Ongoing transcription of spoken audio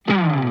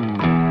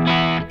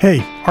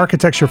Hey,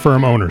 architecture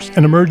firm owners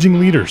and emerging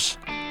leaders.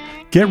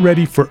 Get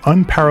ready for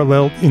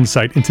unparalleled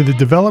insight into the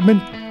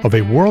development of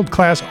a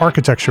world-class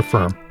architecture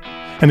firm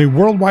and a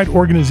worldwide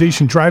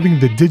organization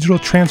driving the digital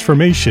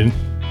transformation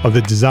of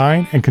the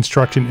design and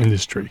construction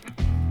industry.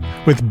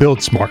 With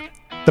Build Smart,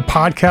 the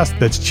podcast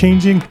that's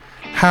changing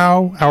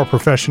how our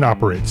profession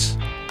operates.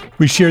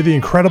 We share the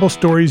incredible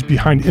stories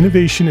behind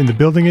innovation in the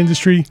building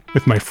industry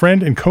with my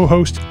friend and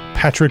co-host,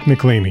 Patrick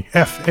McLamey,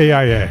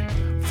 FAIA,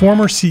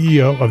 former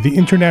CEO of the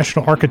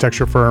international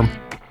architecture firm,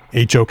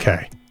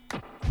 HOK.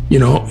 You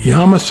know,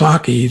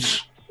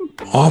 Yamasaki's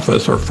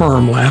office or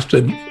firm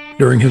lasted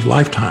during his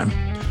lifetime.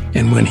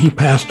 And when he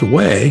passed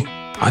away,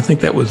 I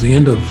think that was the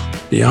end of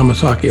the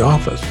Yamasaki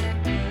office.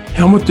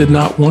 Helmut did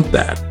not want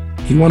that.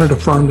 He wanted a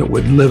firm that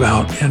would live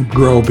out and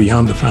grow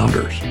beyond the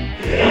founders.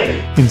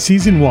 In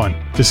Season 1,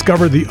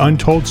 discover the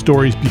untold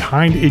stories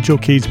behind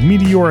HOK's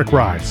meteoric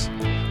rise,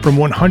 from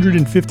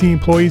 150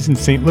 employees in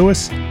St.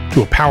 Louis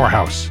to a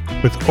powerhouse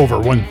with over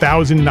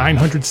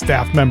 1,900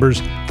 staff members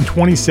and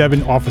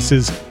 27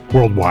 offices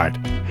worldwide.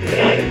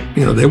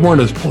 You know, they weren't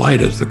as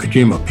polite as the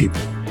Kojima people.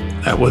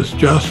 That was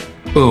just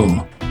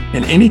boom.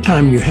 And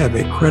anytime you have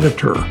a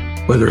creditor,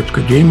 whether it's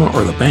Kojima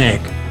or the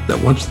bank, that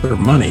wants their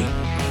money,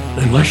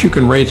 unless you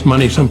can raise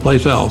money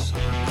someplace else,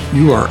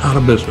 you are out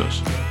of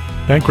business.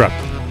 Bankrupt.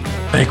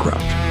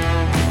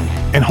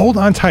 And hold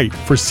on tight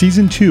for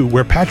Season 2,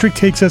 where Patrick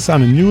takes us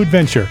on a new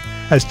adventure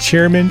as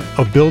chairman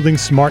of Building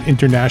Smart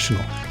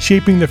International,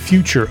 shaping the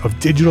future of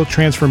digital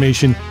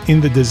transformation in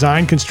the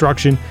design,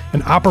 construction,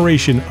 and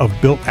operation of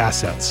built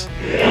assets.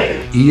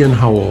 Ian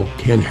Howell,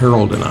 Ken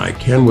Harold, and I,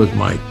 Ken was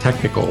my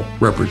technical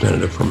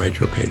representative from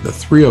HOK. The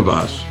three of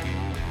us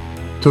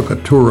took a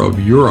tour of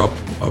Europe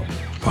of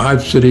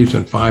 5 cities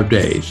in 5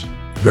 days.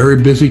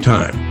 Very busy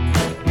time.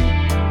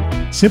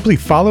 Simply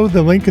follow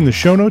the link in the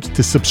show notes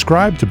to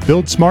subscribe to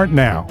Build Smart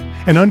now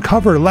and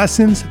uncover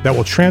lessons that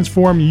will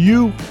transform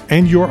you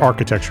and your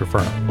architecture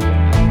firm.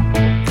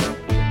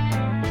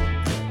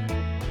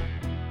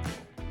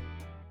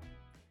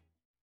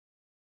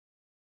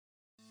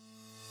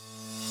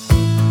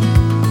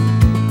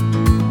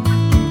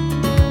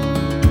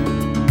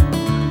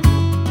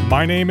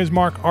 My name is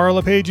Mark R.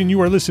 LePage, and you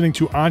are listening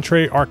to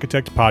Entree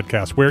Architect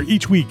Podcast, where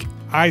each week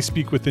I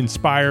speak with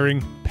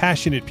inspiring,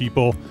 passionate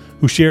people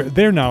who share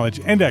their knowledge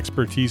and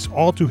expertise,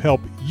 all to help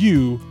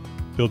you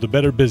build a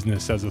better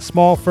business as a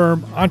small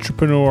firm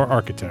entrepreneur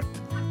architect.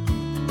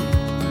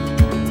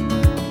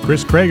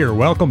 Chris Krager,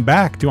 welcome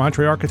back to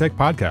Entree Architect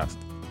Podcast.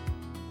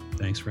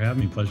 Thanks for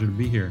having me. Pleasure to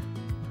be here.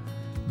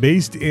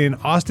 Based in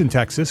Austin,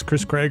 Texas,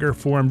 Chris Krager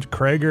formed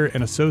Krager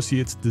and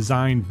Associates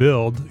Design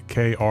Build,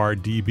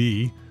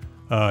 KRDB,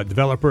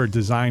 developer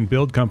design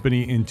build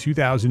company in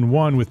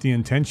 2001 with the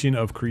intention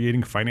of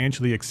creating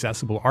financially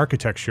accessible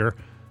architecture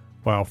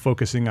while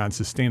focusing on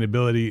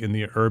sustainability in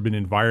the urban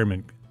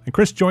environment. And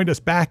Chris joined us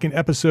back in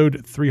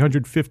episode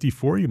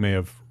 354. You may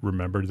have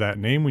remembered that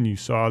name when you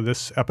saw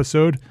this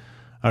episode.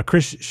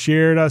 Chris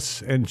shared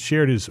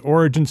his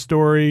origin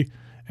story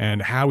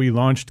and how he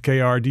launched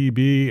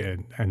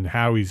KRDB and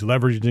how he's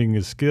leveraging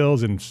his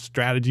skills and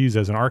strategies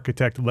as an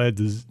architect-led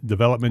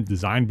development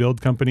design build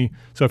company.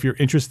 So if you're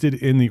interested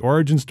in the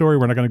origin story,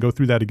 we're not going to go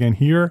through that again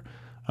here.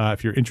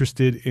 If you're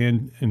interested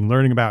in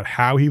learning about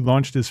how he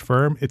launched his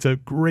firm, it's a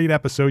great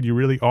episode. You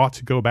really ought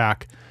to go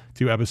back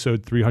to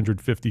episode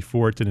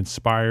 354. It's an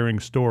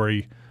inspiring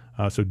story.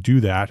 So do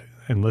that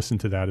and listen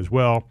to that as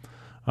well.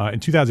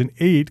 In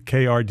 2008,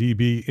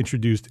 KRDB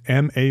introduced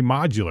MA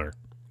Modular,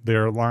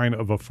 their line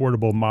of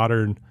affordable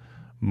modern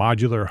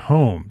modular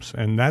homes.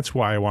 And that's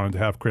why I wanted to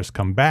have Chris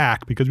come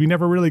back, because we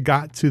never really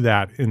got to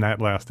that in that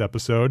last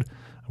episode.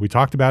 We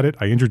talked about it,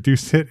 I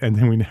introduced it, and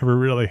then we never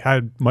really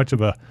had much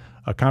of a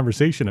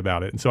conversation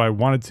about it. And so I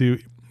wanted to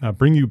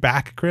bring you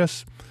back,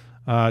 Chris,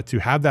 to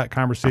have that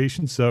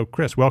conversation. So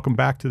Chris, welcome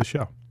back to the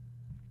show.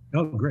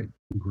 Oh, great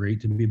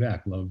to be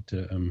back. Love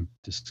to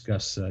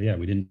discuss. I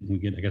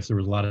guess there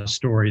was a lot of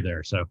story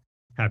there. So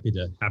happy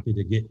to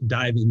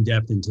dive in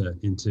depth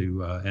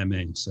into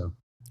MA. So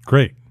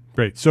great.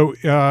 So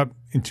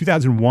in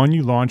 2001,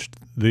 you launched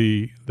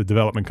the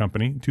development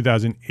company. In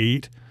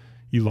 2008,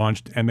 you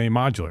launched MA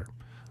Modular.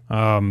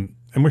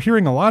 And we're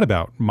hearing a lot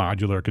about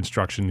modular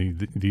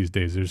construction these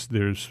days.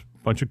 There's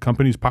a bunch of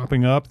companies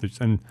popping up,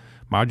 and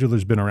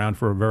modular's been around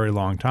for a very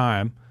long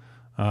time.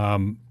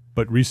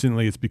 But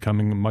recently it's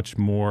becoming a much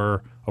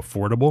more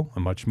affordable, a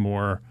much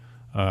more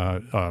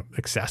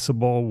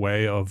accessible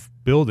way of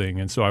building.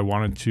 And so I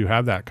wanted to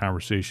have that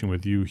conversation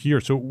with you here.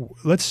 So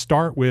let's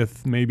start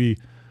with maybe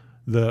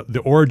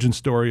the origin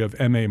story of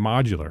MA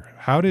Modular.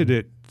 How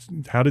did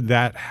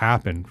that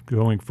happen,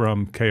 going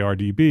from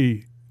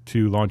KRDB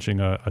to launching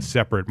a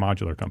separate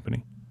modular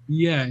company?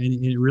 Yeah,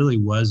 and it really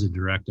was a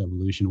direct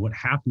evolution. What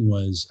happened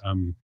was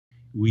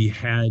we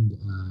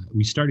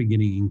started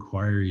getting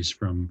inquiries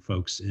from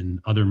folks in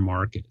other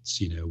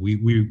markets. You know,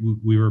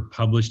 we were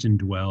published in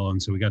Dwell,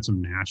 and so we got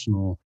some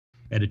national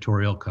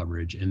editorial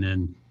coverage, and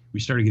then we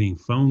started getting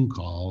phone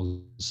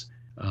calls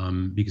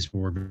because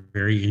we're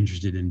very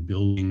interested in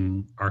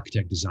building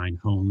architect design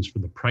homes for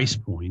the price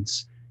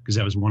points because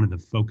that was one of the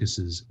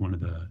focuses,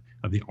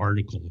 of the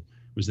article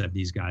was that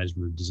these guys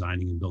were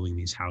designing and building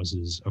these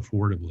houses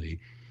affordably.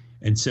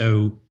 And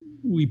so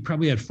we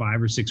probably had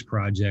 5 or 6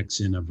 projects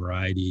in a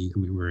variety.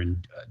 We were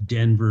in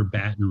Denver,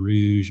 Baton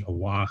Rouge,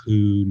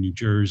 Oahu, New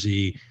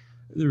Jersey.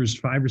 There was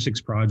 5 or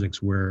 6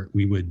 projects where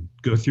we would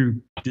go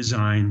through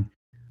design.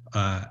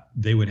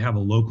 They would have a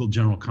local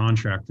general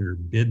contractor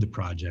bid the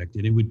project,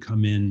 and it would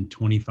come in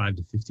 25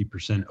 to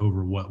 50%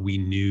 over what we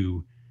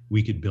knew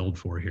we could build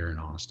for here in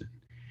Austin.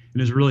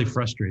 And it was really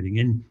frustrating.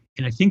 And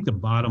I think the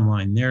bottom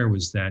line there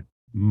was that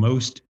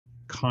most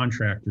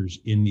contractors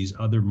in these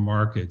other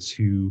markets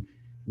who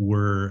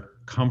were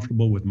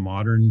comfortable with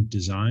modern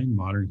design,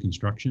 modern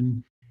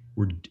construction,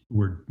 were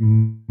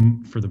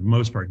for the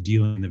most part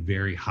dealing in the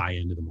very high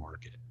end of the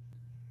market.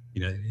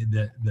 You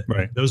know,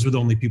 right. Those were the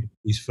only people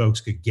these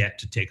folks could get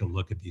to take a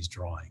look at these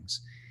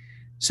drawings.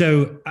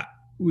 So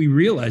we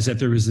realized that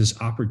there was this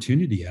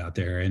opportunity out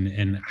there,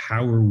 and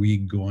how are we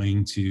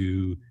going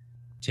to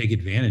take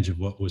advantage of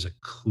what was a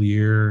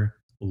clear,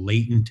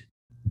 latent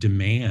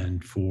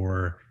demand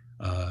for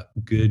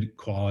good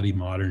quality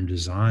modern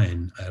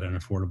design at an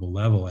affordable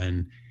level.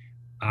 And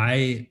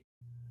I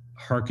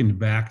hearkened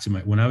back to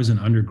when I was in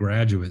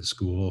undergraduate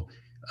school.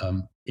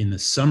 In the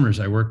summers,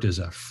 I worked as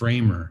a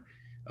framer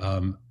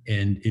and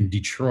in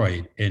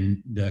Detroit,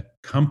 and the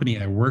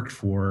company I worked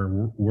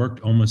for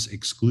worked almost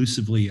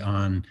exclusively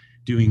on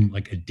doing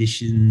like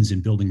additions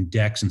and building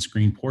decks and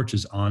screen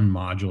porches on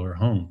modular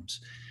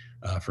homes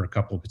for a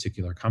couple of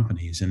particular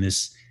companies. And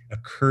this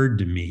occurred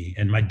to me,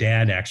 and my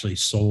dad actually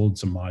sold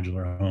some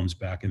modular homes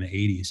back in the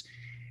 80s.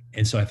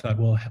 And so I thought,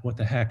 well, what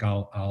the heck,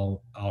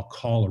 I'll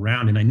call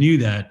around. And I knew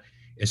that.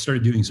 I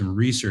started doing some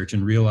research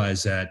and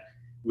realized that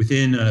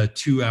within a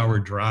 2-hour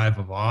drive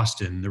of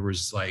Austin, there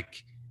was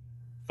like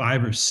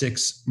 5 or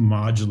 6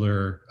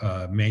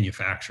 modular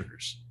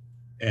manufacturers.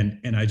 And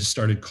I just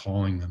started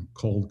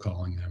cold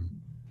calling them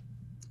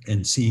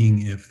and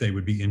seeing if they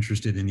would be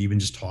interested in even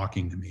just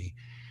talking to me.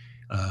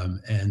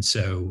 And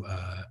so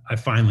I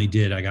finally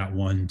did. I got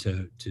one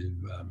to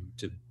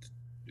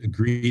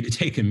agree to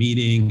take a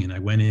meeting, and I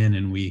went in,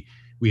 and we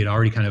had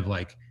already kind of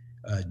like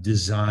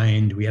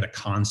designed. We had a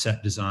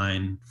concept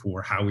design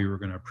for how we were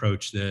going to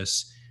approach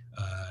this.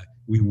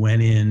 We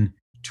went in,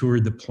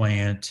 toured the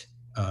plant.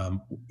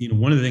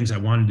 One of the things I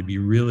wanted to be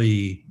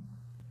really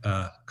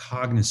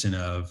cognizant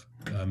of,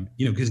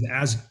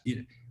 because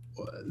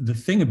the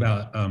thing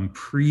about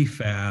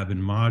prefab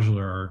and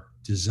modular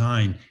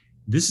design,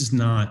 this is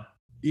not.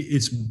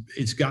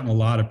 It's gotten a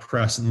lot of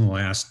press in the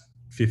last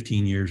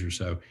 15 years or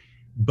so.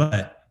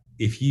 But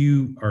if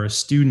you are a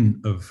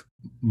student of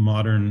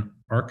modern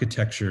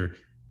architecture,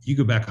 you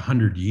go back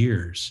 100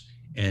 years,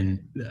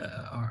 and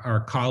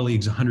our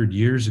colleagues 100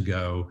 years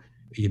ago,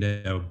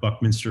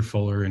 Buckminster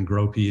Fuller and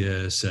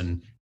Gropius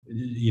and,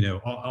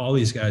 all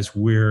these guys,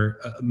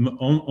 where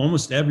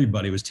almost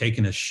everybody was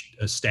taking a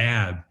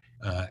stab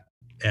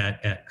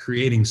at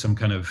creating some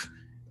kind of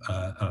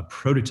a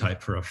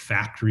prototype for a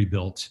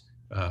factory-built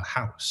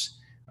house.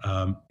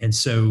 And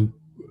so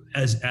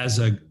as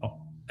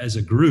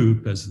a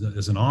group,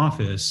 as an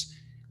office,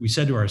 we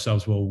said to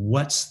ourselves, well,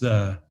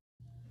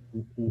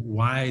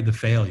 why the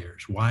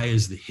failures? Why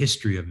is the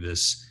history of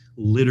this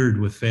littered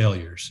with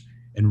failures,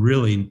 and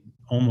really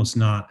almost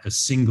not a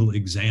single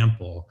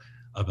example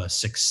of a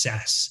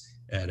success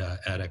at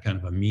a kind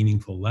of a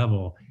meaningful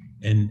level?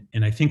 And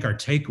I think our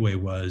takeaway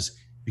was,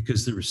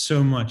 because there was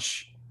so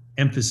much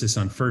emphasis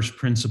on first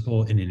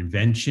principle and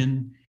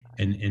invention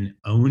and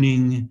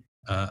owning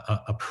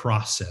a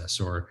process,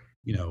 or,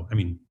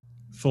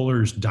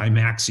 Fuller's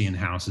Dymaxion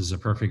house is a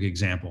perfect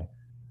example.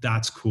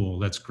 That's cool.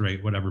 That's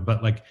great, whatever.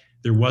 But like,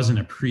 there wasn't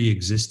a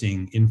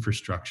pre-existing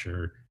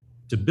infrastructure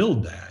to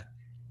build that.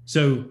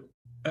 So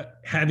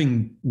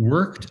having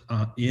worked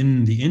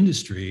in the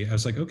industry, I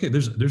was like, okay,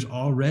 there's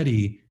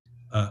already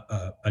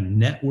a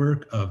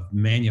network of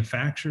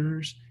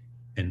manufacturers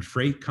and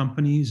freight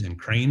companies and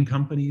crane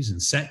companies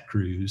and set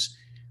crews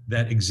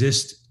that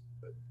exist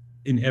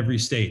in every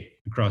state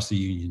across the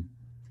union.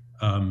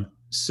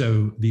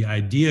 So the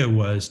idea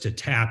was to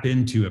tap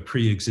into a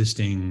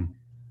pre-existing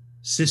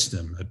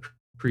system, a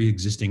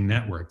pre-existing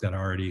network that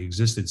already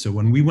existed. So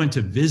when we went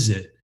to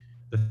visit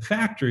the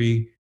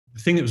factory, the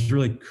thing that was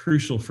really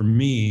crucial for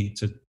me,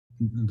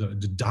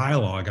 the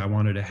dialogue I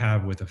wanted to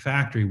have with the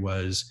factory,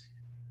 was,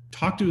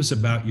 talk to us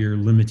about your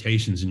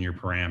limitations and your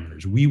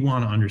parameters. We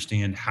want to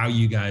understand how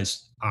you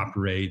guys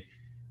operate,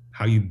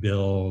 how you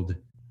build,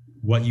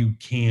 what you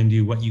can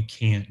do, what you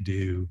can't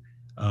do.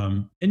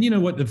 And you know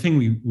what, the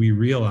thing we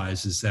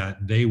realized is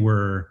that they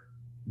were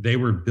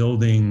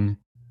building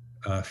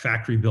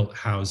factory-built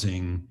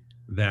housing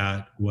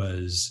that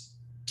was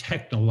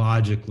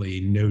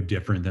technologically no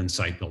different than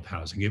site-built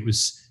housing. It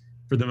was,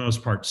 for the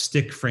most part,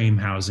 stick frame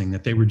housing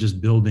that they were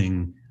just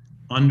building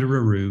under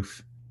a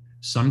roof,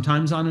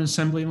 sometimes on an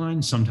assembly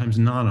line, sometimes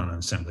not on an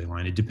assembly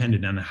line. It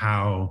depended on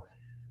how,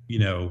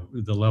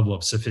 the level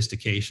of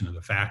sophistication of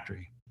the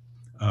factory.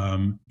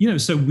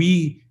 So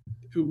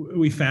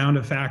we found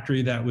a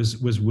factory that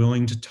was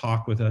willing to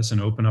talk with us and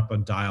open up a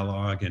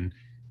dialogue. And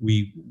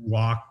we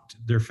walked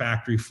their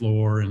factory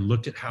floor and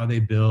looked at how they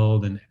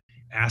build and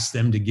asked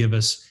them to give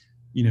us,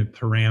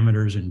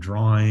 parameters and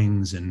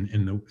drawings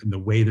and the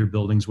way their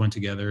buildings went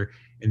together.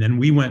 And then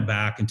we went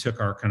back and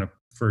took our kind of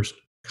first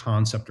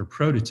concept or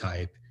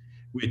prototype,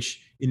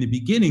 which in the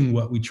beginning,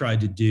 what we tried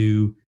to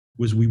do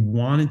was we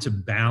wanted to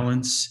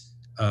balance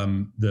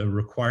the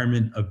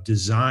requirement of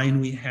design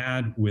we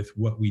had with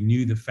what we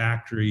knew the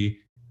factory,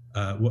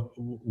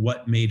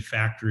 what made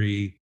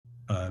factory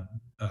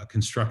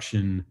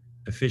construction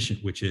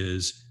efficient, which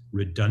is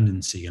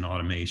redundancy and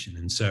automation.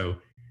 And so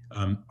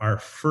our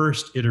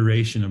first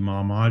iteration of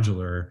Ma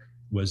Modular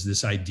was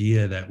this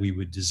idea that we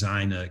would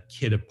design a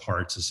kit of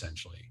parts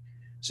essentially.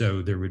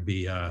 So there would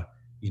be,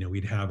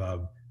 we'd have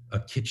a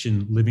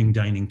kitchen, living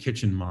dining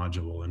kitchen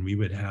module, and we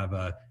would have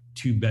a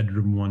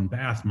 2-bedroom,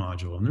 1-bath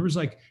module. And there was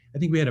I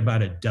think we had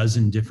about a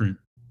dozen different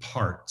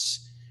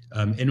parts.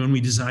 And when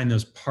we designed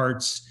those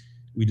parts,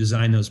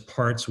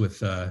 with,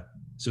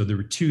 so there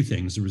were two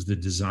things. There was the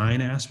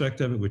design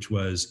aspect of it, which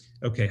was,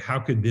 okay, how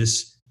could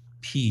this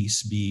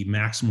piece be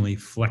maximally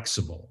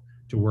flexible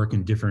to work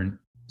in different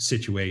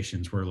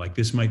situations where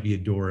this might be a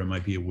door, it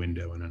might be a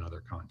window in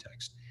another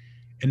context.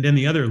 And then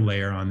the other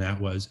layer on that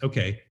was,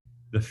 okay,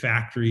 the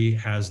factory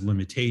has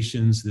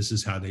limitations. This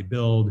is how they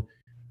build.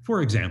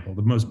 For example,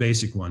 the most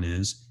basic one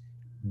is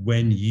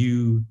when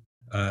you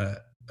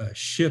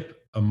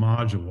ship a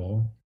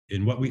module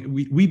in what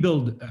we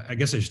build. I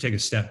guess I should take a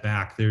step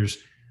back. There's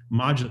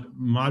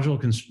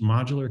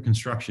modular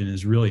construction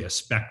is really a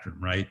spectrum,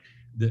 right?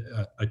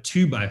 A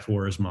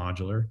 2x4 is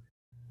modular,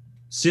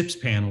 SIPS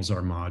panels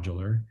are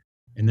modular,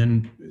 and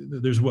then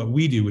there's what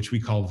we do, which we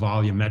call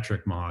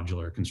volumetric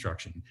modular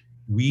construction.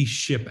 We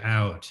ship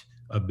out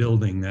a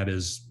building that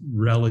is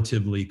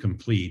relatively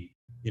complete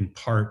in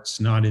parts,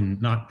 not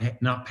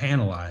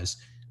panelized,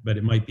 but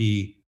it might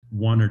be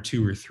 1 or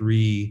 2 or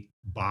 3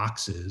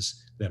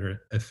 boxes that are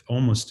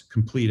almost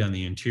complete on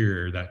the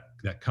interior that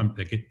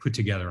get put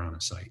together on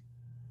a site.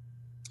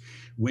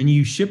 When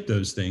you ship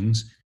those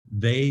things,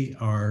 there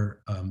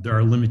are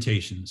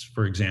limitations.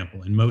 For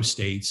example, in most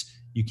states,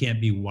 you can't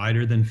be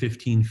wider than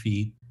 15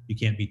 feet, you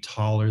can't be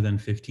taller than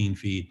 15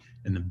 feet,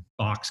 and the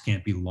box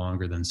can't be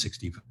longer than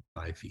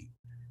 65 feet,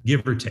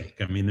 give or take.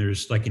 I mean,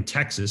 there's in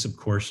Texas, of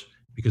course,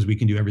 because we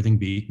can do everything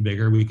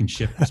bigger, we can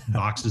ship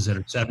boxes that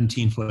are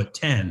 17-foot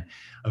 10.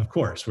 Of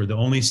course, we're the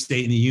only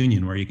state in the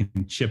union where you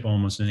can ship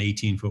almost an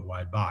 18-foot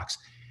wide box.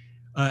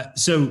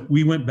 So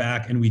we went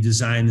back and we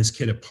designed this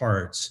kit of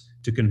parts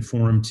to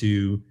conform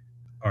to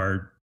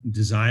our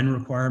design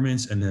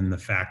requirements and then the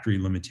factory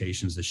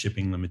limitations, the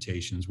shipping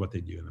limitations, what they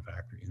do in the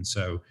factory. And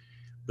so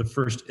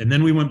and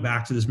then we went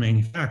back to this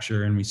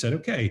manufacturer and we said,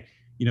 okay,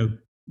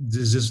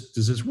 does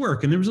this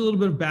work? And there was a little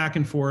bit of back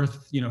and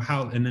forth,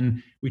 how, and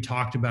then we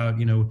talked about,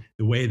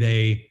 the way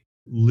they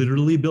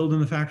literally build in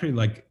the factory,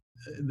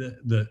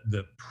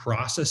 the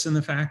process in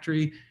the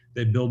factory.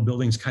 They build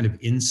buildings kind of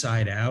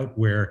inside out,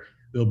 where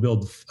they'll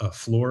build a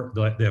floor,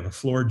 they have a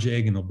floor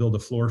jig and they'll build a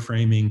floor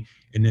framing,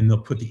 and then they'll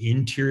put the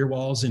interior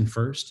walls in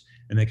first,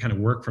 and they kind of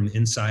work from the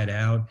inside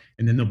out.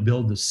 And then they'll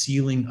build the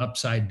ceiling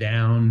upside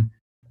down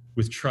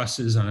with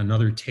trusses on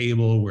another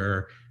table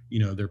where,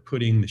 they're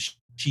putting the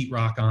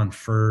sheetrock on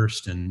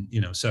first. And,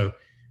 so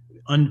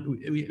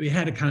we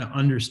had to kind of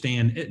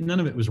understand it.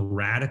 None of it was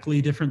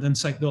radically different than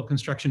site-built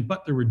construction,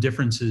 but there were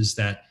differences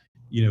that,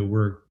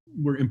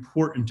 were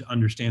important to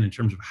understand in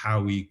terms of how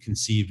we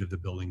conceived of the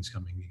buildings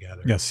coming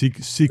together. Yeah,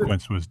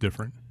 sequence was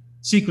different.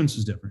 Sequence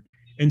was different.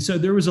 And so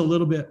there was a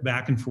little bit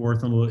back and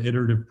forth, a little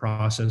iterative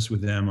process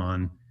with them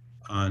on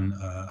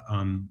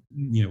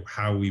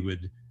how we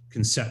would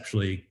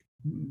conceptually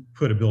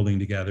put a building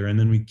together. And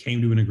then we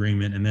came to an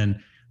agreement. And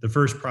then the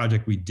first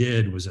project we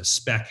did was a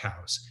spec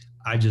house.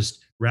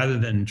 Rather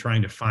than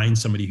trying to find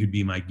somebody who'd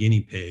be my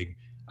guinea pig,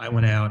 I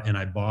went out and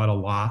I bought a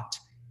lot,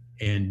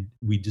 and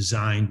we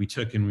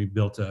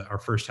built our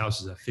first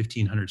house is a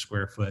 1,500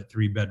 square foot,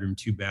 3-bedroom,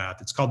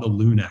 2-bath. It's called the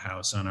Luna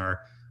House on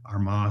our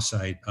Ma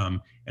site.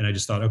 And I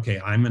just thought,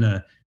 okay,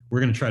 we're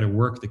gonna try to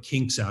work the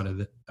kinks out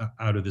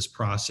of this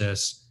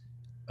process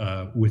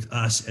with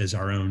us as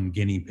our own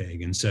guinea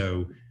pig. And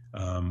so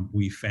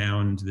we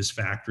found this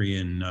factory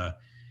in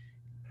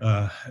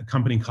a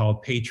company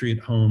called Patriot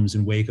Homes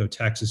in Waco,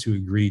 Texas, who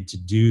agreed to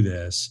do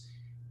this.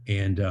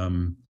 And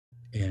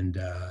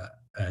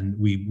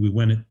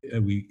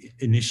we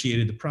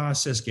initiated the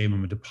process, gave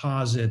them a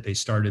deposit. They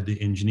started the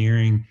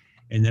engineering.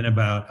 And then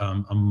about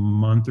a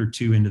month or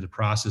two into the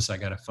process, I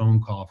got a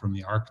phone call from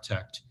the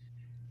architect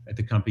at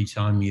the company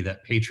telling me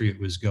that Patriot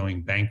was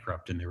going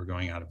bankrupt and they were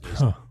going out of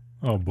business.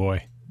 Oh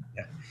boy.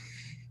 Yeah.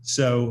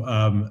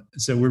 So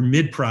we're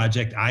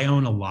mid-project. I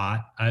own a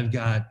lot. I've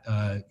got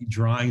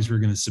drawings we're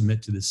going to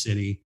submit to the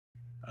city.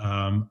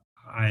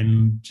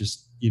 I'm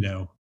just,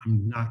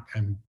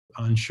 I'm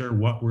unsure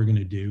what we're going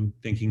to do,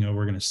 thinking,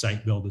 we're going to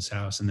site build this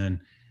house. And then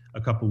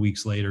a couple of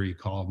weeks later, he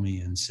called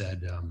me and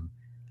said,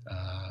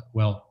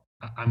 well,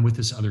 I'm with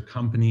this other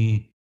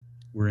company.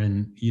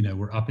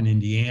 We're up in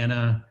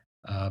Indiana,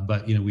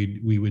 but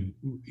we would,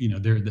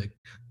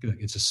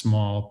 it's a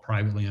small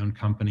privately owned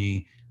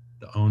company.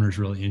 the owner's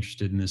really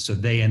interested in this. So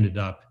I ended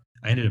up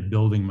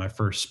building my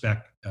first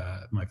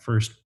my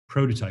first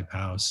prototype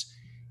house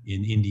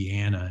in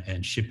Indiana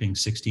and shipping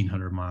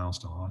 1,600 miles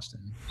to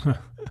Austin.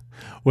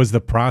 Was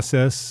the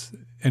process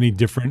any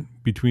different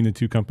between the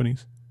two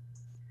companies?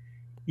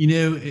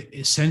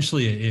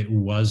 Essentially it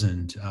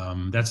wasn't.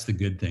 That's the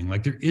good thing.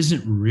 Like there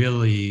isn't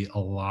really a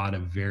lot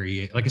of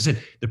variation. Like I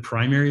said, the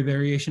primary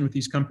variation with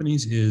these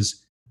companies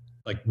is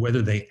like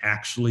whether they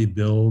actually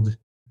build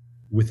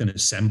with an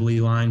assembly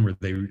line where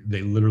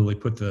they literally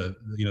put the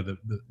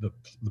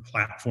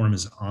platform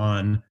is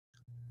on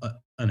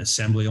an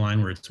assembly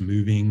line where it's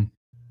moving,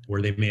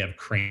 or they may have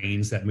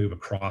cranes that move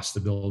across the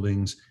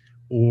buildings,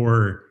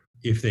 or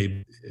if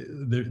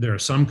there are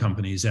some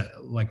companies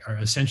that like are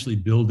essentially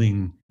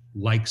building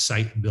like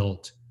site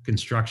built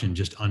construction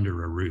just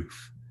under a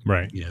roof.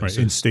 Right. Right.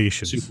 So in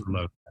stations. Super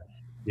low.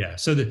 Yeah.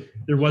 So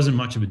there wasn't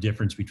much of a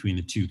difference between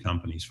the two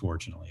companies,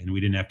 fortunately, and we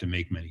didn't have to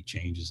make many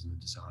changes in the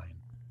design.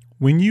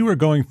 When you were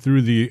going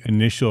through the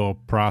initial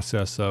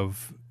process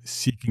of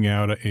seeking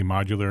out a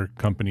modular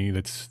company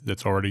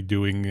that's already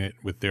doing it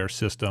with their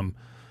system,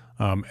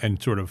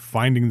 and sort of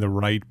finding the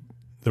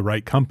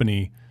right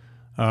company,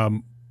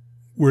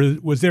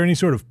 was there any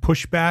sort of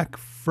pushback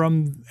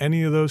from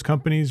any of those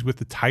companies with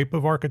the type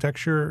of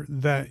architecture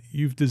that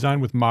you've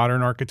designed with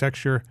modern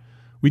architecture?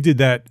 We did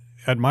that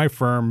at my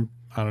firm,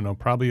 I don't know,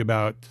 probably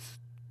about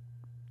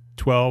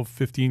 12,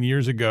 15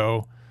 years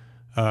ago,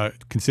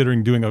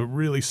 considering doing a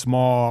really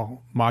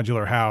small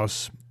modular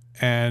house.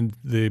 And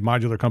the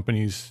modular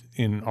companies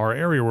in our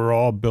area were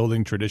all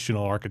building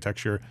traditional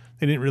architecture.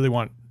 They didn't really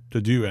want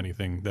to do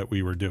anything that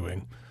we were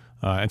doing.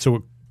 And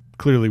so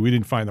clearly we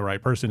didn't find the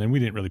right person, and we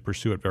didn't really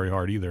pursue it very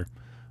hard either.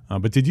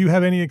 But did you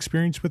have any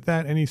experience with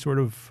that? Any sort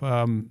of,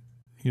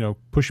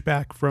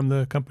 pushback from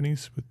the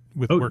companies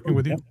with working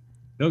with you?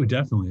 Oh,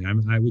 definitely.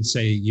 I would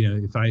say,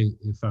 if I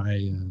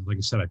like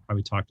I said, I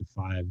probably talked to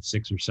 5,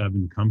 6, or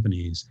 7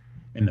 companies,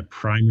 and the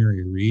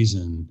primary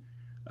reason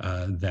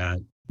that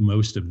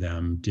most of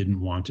them didn't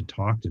want to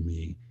talk to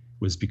me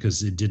was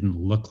because it didn't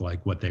look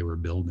like what they were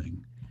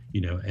building,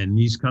 and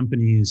these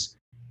companies,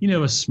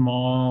 a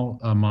small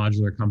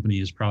modular company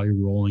is probably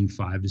rolling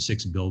 5 to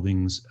 6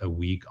 buildings a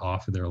week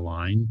off of their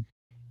line.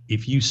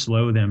 If you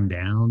slow them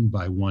down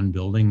by one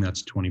building,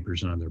 that's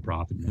 20% of their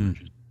profit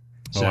margin.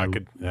 So I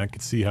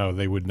could see how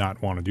they would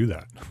not want to do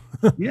that.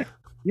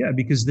 Yeah,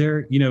 because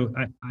they're,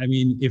 I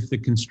mean, if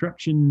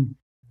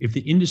the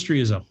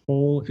industry as a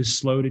whole is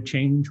slow to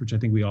change, which I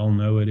think we all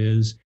know it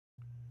is,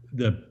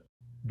 the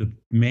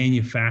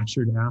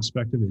manufactured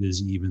aspect of it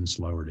is even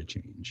slower to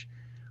change.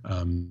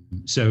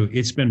 So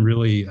it's been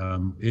really,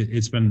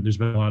 there's been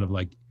a lot of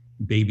like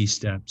baby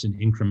steps and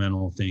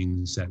incremental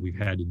things that we've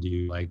had to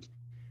do. Like,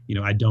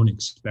 I don't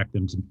expect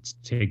them to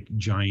take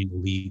giant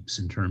leaps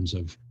in terms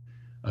of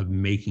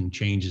making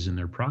changes in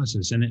their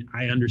process. And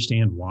I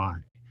understand why,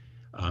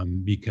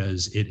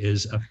 because it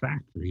is a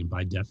factory. And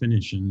by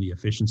definition, the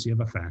efficiency of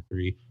a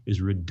factory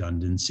is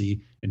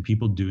redundancy and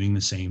people doing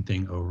the same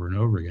thing over and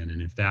over again.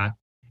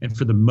 And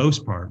for the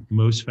most part,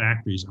 most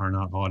factories are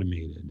not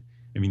automated.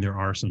 I mean, there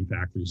are some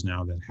factories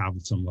now that have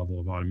some level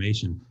of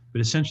automation, but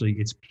essentially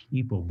it's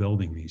people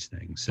building these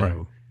things. So,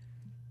 right.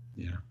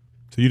 Yeah.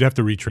 So you'd have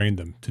to retrain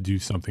them to do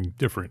something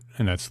different,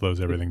 and that slows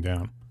everything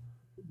down.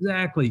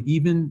 Exactly.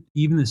 Even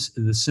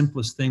the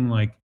simplest thing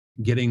like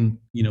getting,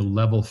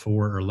 level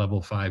 4 or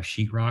level 5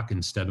 sheetrock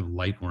instead of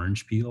light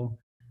orange peel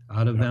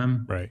out of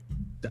them. Right.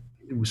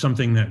 It was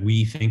something that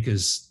we think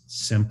is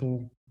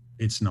simple.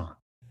 It's not.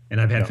 And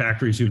I've had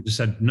factories who just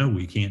said, no,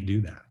 we can't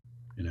do that.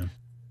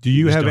 Do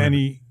you have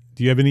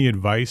any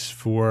advice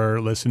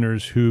for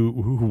listeners who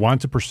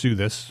want to pursue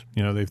this?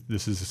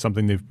 This is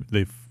something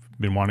they've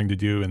been wanting to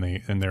do,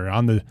 and they're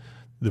on the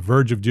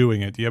verge of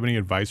doing it. Do you have any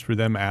advice for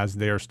them as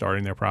they are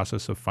starting their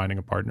process of finding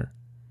a partner?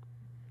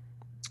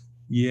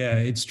 Yeah,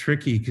 it's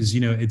tricky because,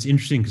 it's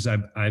interesting because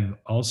I've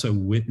also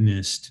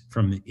witnessed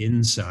from the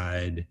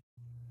inside.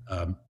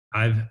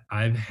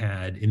 I've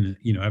had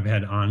I've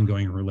had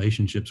ongoing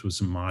relationships with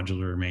some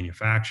modular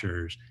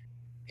manufacturers,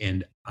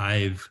 and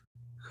I've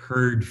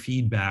heard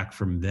feedback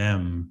from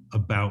them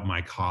about my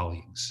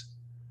colleagues,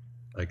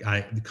 like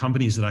the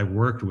companies that I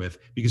worked with,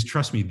 because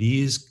trust me,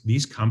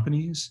 these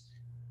companies,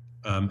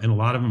 and a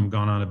lot of them have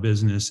gone out of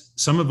business.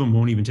 Some of them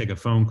won't even take a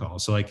phone call.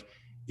 So like,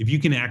 if you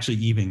can actually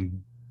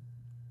even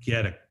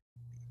get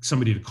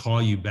somebody to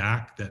call you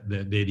back that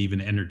they'd even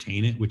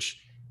entertain it,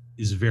 which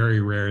is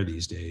very rare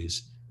these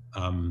days,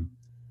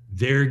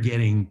 they're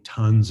getting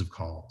tons of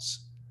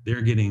calls.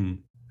 They're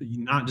getting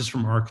not just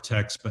from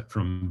architects, but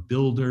from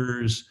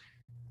builders,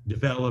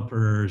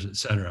 developers, et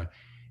cetera.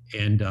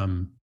 And,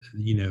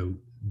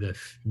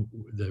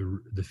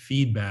 the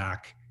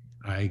feedback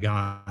I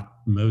got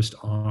most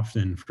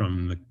often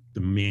from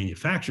the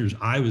manufacturers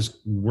I was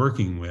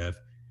working with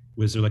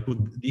was they're like, well,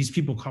 these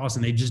people call us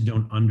and they just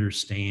don't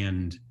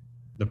understand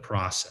the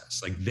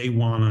process. Like they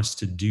want us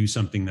to do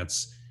something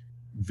that's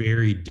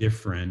very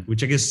different,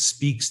 which I guess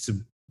speaks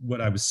to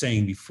what I was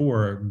saying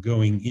before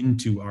going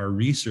into our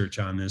research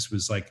on this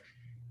was like,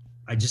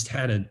 I just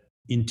had an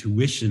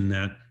intuition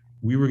that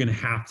we were going to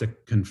have to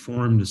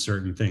conform to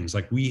certain things.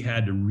 Like we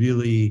had to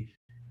really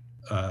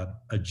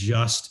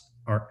adjust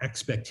our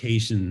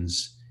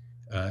expectations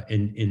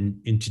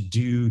and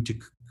to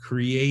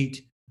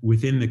create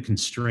within the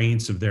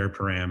constraints of their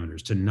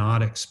parameters, to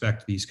not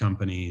expect these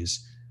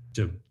companies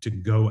to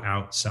go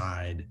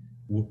outside,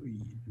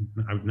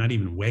 not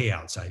even way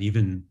outside,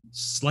 even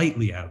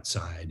slightly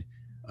outside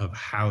of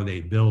how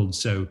they build.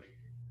 So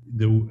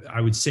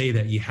I would say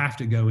that you have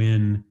to go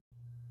in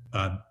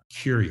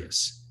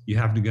curious. You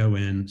have to go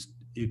in,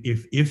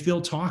 if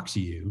they'll talk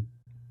to you,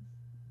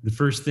 the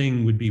first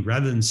thing would be,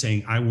 rather than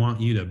saying, I want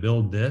you to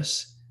build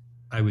this,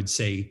 I would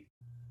say,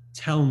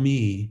 tell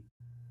me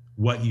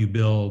what you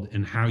build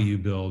and how you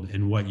build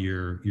and what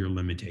your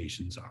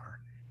limitations are.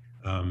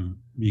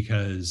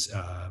 Because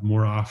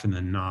more often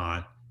than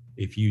not,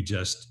 if you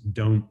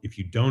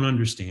don't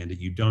understand it,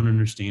 you don't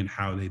understand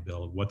how they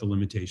build, what the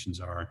limitations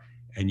are,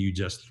 and you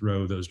just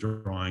throw those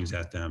drawings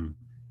at them,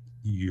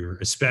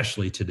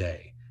 especially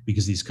today,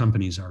 because these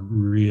companies are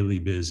really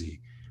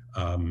busy,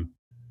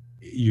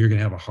 you're going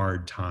to have a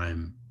hard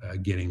time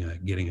getting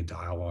a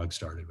dialogue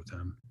started with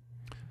them.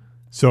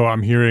 So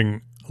I'm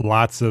hearing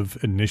lots of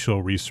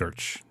initial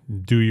research.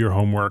 Do your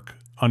homework,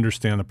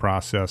 understand the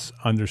process,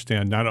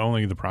 understand not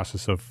only the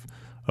process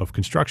of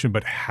construction,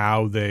 but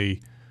how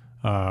they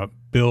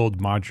build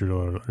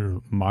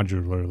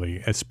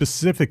modularly, and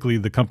specifically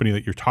the company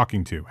that you're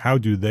talking to. How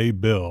do they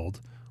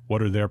build?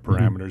 What are their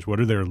parameters? What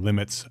are their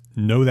limits?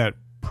 Know that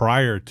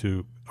prior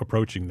to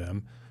approaching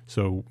them.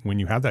 So when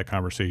you have that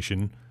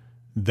conversation,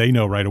 they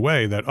know right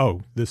away that,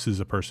 oh, this is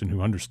a person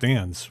who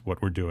understands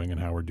what we're doing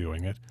and how we're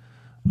doing it.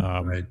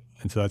 Right.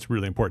 And so that's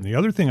really important. The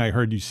other thing I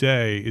heard you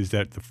say is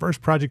that the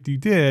first project you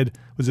did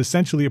was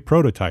essentially a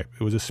prototype.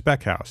 It was a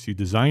spec house. You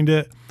designed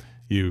it.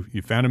 You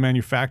found a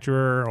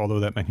manufacturer,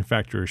 although that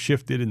manufacturer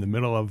shifted in the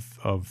middle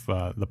of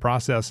the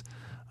process.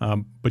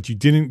 But you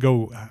didn't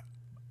go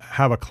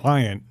have a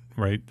client,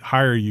 right,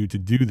 hire you to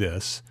do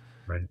this.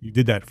 Right. You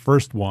did that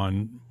first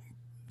one.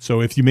 So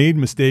if you made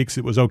mistakes,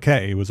 it was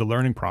okay. It was a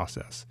learning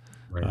process.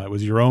 Right. It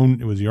was your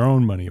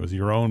own money. It was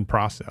your own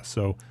process.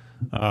 So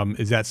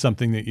is that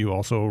something that you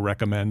also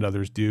recommend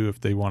others do if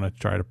they want to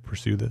try to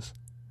pursue this?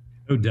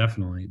 Oh,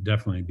 definitely.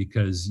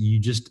 Because you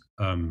just,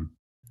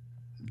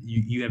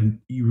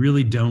 you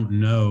really don't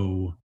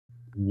know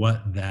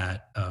what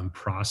that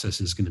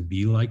process is going to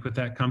be like with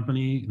that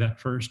company that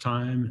first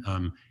time.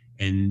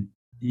 And,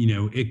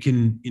 it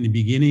can, in the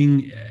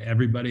beginning,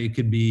 everybody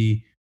could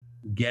be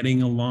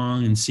getting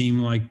along and seeming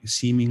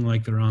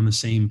like they're on the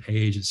same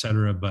page, et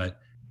cetera. But,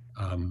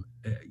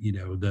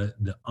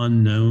 the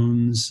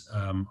unknowns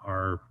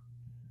are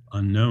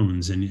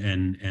unknowns.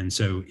 And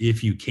so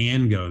if you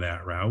can go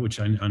that route, which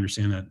I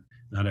understand that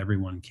not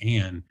everyone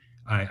can,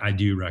 I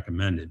do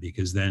recommend it,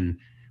 because then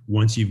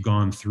once you've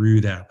gone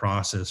through that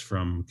process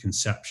from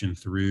conception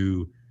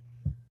through,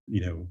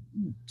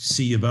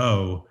 C of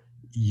O,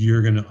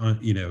 you're going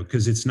to,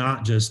 because it's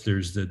not just,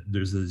 there's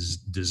this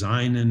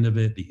design end of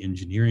it, the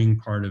engineering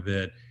part of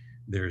it,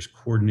 there's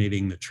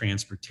coordinating the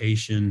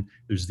transportation,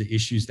 there's the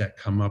issues that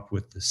come up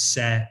with the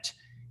set.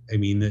 I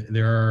mean,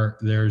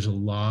 there's a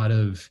lot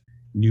of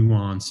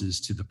nuances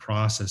to the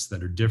process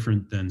that are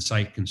different than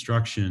site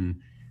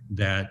construction,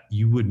 that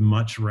you would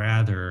much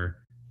rather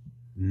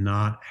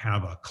not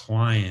have a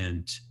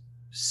client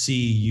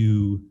see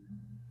you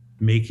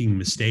making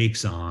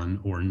mistakes on,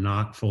 or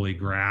not fully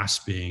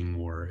grasping,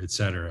 or et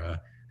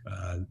cetera,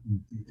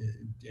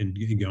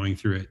 and going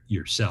through it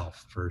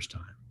yourself first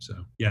time. So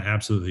yeah,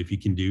 absolutely. If you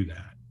can do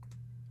that.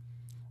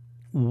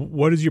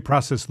 What does your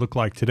process look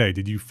like today?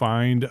 Did you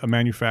find a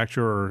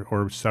manufacturer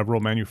or several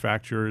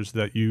manufacturers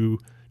that you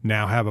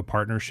now have a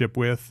partnership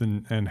with,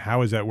 and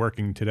how is that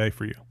working today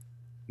for you?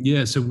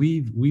 Yeah, so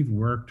we've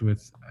worked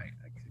with,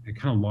 I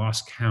kind of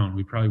lost count.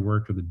 We probably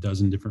worked with a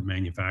dozen different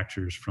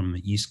manufacturers from the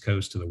East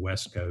Coast to the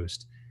West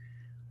Coast.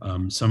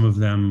 Some of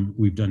them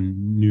we've done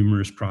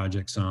numerous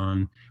projects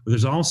on. But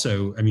there's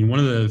also, one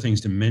of the other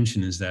things to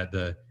mention is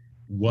that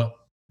what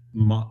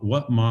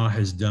MAH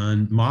has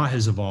done, MAH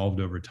has evolved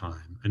over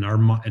time, and our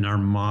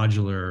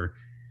modular,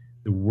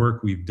 the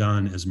work we've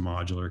done as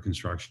modular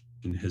construction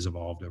has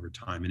evolved over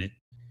time. And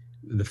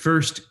the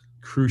first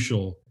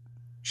crucial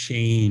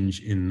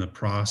change in the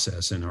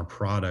process and our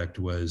product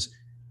was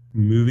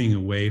moving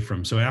away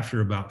from, so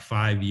after about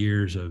 5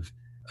 years of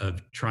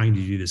trying to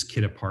do this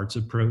kit of parts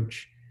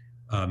approach,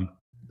 I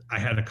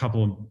had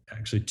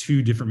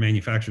two different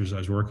manufacturers I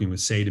was working with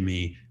say to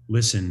me,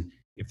 listen,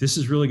 if this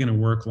is really going to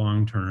work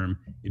long term,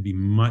 it'd be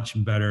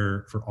much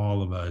better for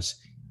all of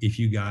us if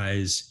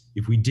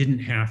we didn't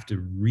have to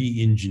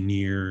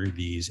re-engineer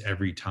these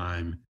every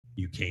time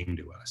you came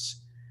to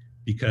us.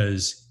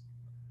 Because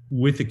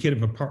with the kit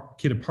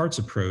of parts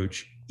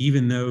approach,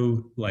 even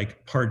though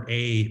like part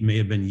A may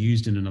have been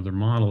used in another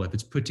model, if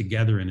it's put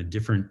together in a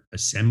different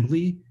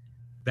assembly,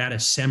 that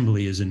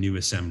assembly is a new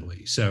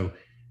assembly. So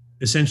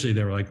essentially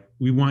they were like,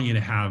 we want you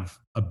to have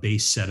a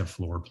base set of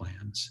floor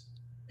plans.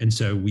 And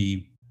so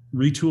we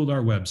retooled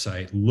our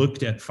website,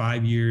 looked at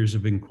 5 years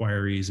of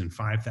inquiries and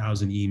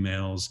 5,000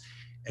 emails,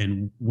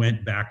 and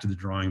went back to the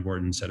drawing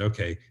board and said,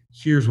 okay,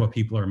 here's what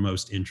people are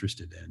most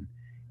interested in.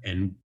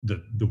 And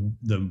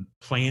the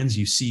plans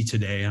you see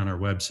today on our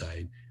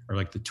website are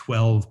like the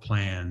 12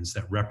 plans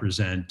that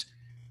represent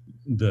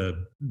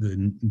the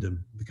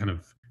kind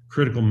of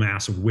critical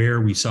mass of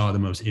where we saw the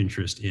most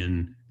interest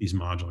in these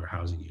modular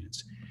housing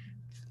units.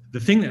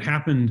 The thing that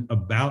happened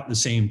about the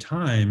same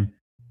time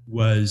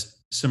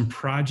was some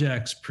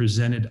projects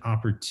presented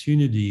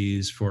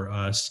opportunities for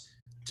us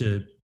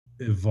to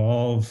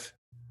evolve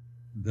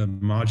the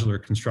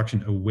modular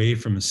construction away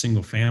from a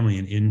single family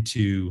and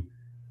into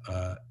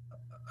a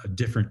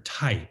different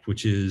type,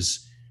 which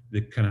is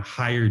the kind of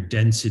higher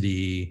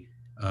density,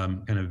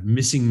 kind of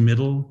missing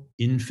middle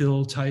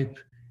infill type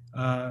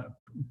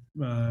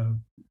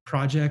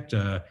project,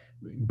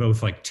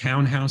 both like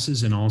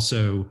townhouses and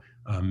also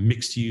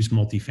mixed use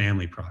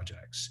multifamily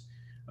projects.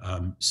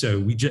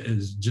 So we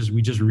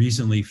just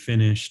recently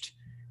finished.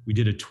 We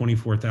did a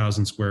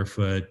 24,000 square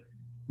foot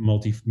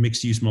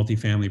mixed use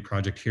multifamily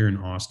project here in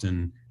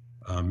Austin.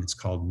 It's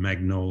called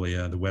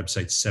Magnolia. The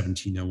website's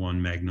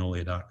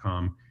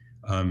 1701magnolia.com,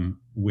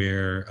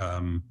 where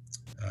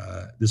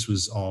this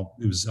was all.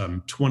 It was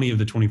 20 of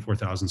the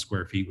 24,000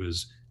 square feet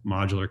was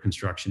modular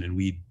construction, and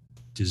we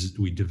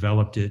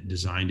developed it,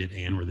 designed it,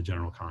 and we're the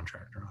general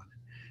contractor on it.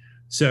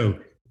 So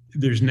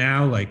there's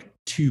now like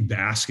two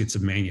baskets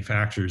of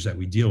manufacturers that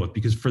we deal with,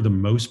 because for the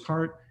most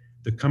part,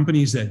 the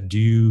companies that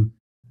do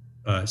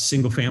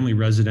single family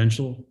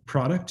residential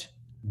product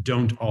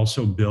don't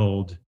also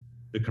build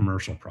the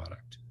commercial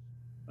product.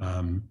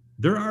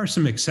 There are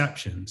some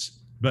exceptions,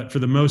 but for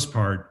the most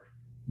part,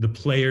 the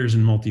players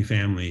in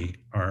multifamily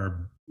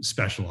are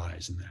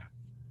specialized in that.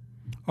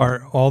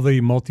 Are all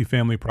the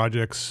multifamily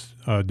projects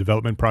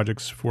development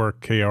projects for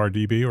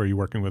KRDB, or are you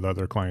working with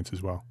other clients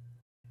as well?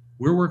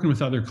 We're working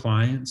with other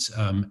clients.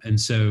 And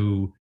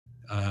so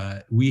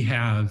we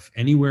have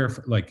anywhere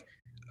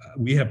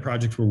we have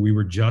projects where we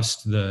were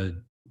just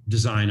the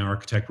design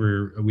architect.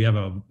 We have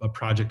a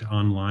project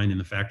online in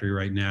the factory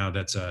right now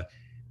that's a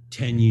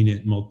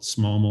 10-unit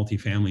small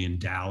multifamily in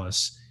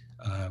Dallas,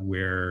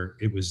 where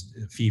it was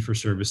a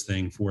fee-for-service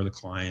thing for the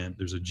client.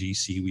 There's a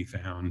GC we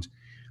found.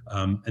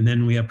 And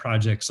then we have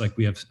projects like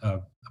we have a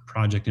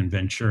project in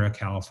Ventura,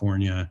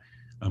 California.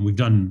 We've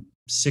done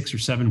 6 or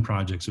 7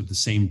 projects with the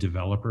same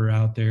developer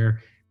out there,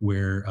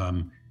 where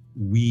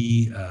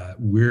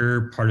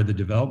we're part of the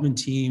development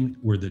team,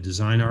 we're the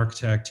design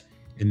architect,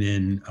 and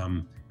then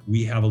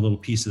we have a little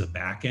piece of the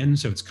back end.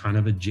 So it's kind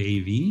of a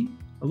JV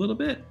a little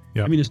bit.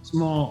 Yep. I mean, a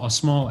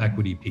small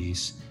equity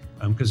piece,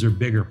 because they're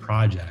bigger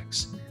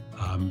projects.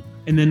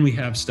 And then we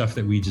have stuff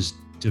that we just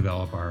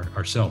develop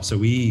ourselves. So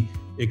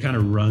it kind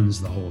of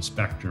runs the whole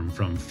spectrum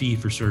from fee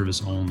for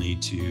service only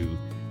to,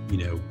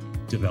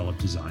 develop,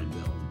 design,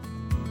 build.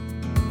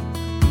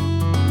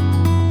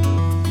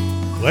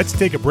 Let's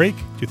take a break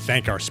to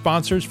thank our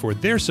sponsors for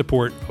their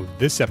support of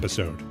this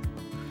episode.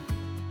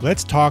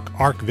 Let's talk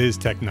ArcViz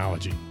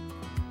technology.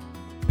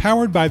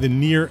 Powered by the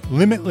near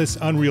limitless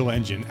Unreal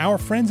Engine, our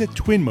friends at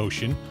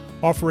Twinmotion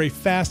offer a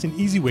fast and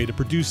easy way to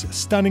produce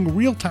stunning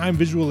real-time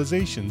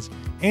visualizations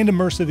and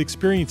immersive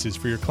experiences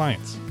for your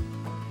clients.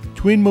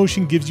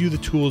 Twinmotion gives you the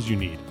tools you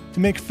need to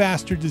make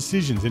faster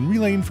decisions and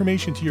relay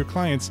information to your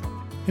clients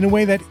in a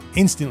way that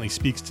instantly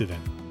speaks to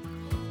them.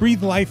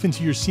 Breathe life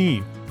into your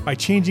scene by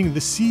changing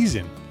the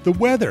season, the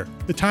weather,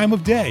 the time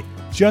of day,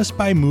 just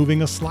by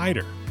moving a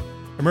slider,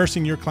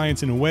 immersing your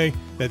clients in a way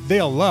that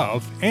they'll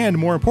love and,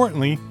 more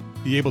importantly,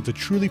 be able to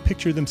truly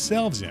picture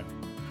themselves in.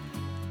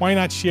 Why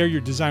not share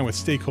your design with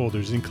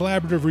stakeholders in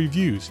collaborative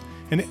reviews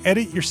and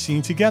edit your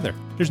scene together?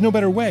 There's no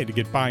better way to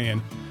get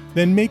buy-in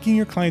than making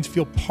your clients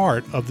feel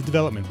part of the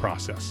development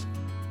process.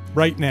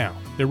 Right now,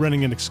 they're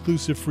running an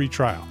exclusive free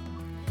trial.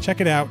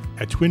 Check it out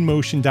at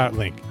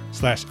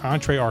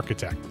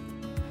twinmotion.link/EntreArchitect.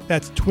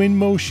 That's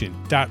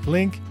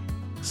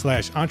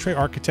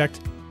twinmotion.link/EntreArchitect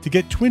to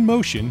get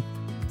Twinmotion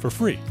for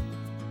free.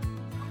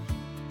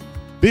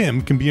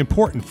 BIM can be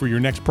important for your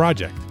next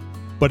project,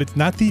 but it's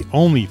not the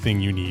only thing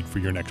you need for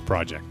your next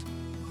project.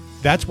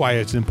 That's why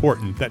it's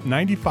important that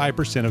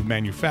 95% of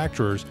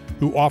manufacturers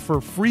who offer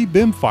free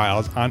BIM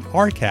files on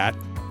ARCAT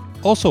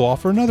also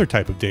offer another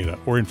type of data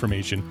or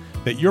information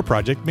that your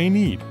project may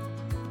need.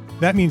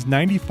 That means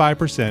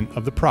 95%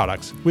 of the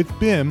products with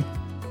BIM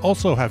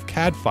also have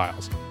CAD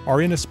files,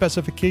 are in a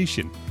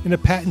specification, in a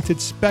patented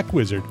spec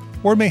wizard,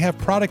 or may have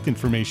product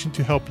information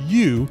to help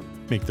you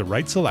make the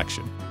right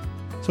selection.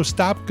 So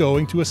stop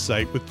going to a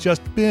site with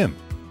just BIM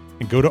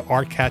and go to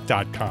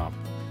arcat.com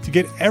to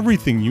get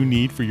everything you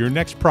need for your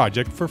next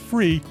project for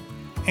free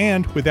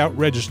and without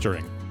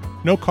registering.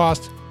 No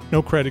cost,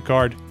 no credit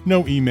card,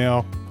 no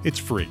email. It's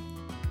free.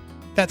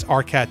 That's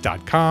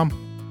arcat.com,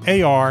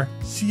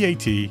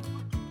 ARCAT.com.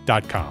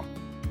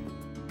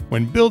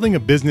 When building a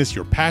business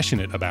you're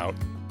passionate about,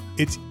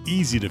 it's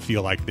easy to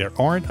feel like there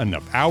aren't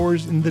enough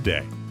hours in the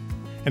day.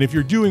 And if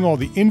you're doing all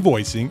the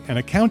invoicing and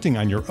accounting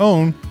on your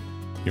own,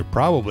 you're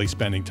probably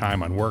spending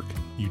time on work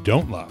you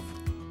don't love.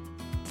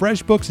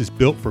 FreshBooks is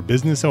built for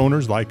business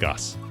owners like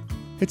us.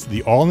 It's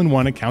the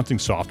all-in-one accounting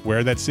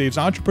software that saves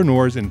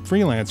entrepreneurs and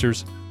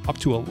freelancers up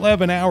to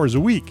 11 hours a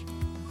week.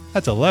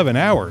 That's 11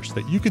 hours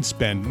that you could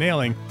spend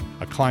nailing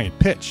a client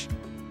pitch,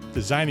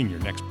 designing your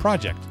next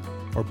project,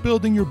 or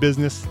building your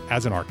business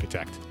as an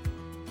architect.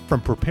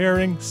 From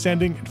preparing,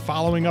 sending, and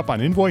following up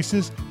on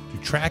invoices, to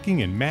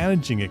tracking and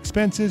managing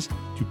expenses,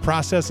 to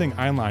processing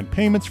online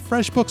payments,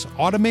 FreshBooks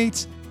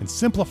automates and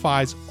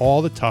simplifies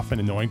all the tough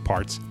and annoying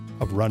parts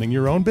of running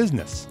your own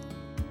business.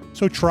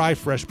 So try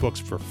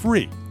FreshBooks for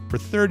free for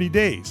 30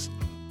 days.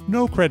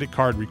 No credit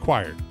card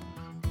required.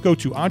 Go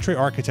to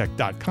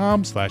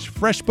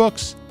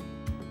entrearchitect.com/FreshBooks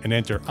and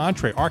enter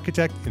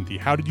EntreArchitect in the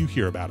How Did You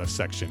Hear About Us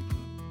section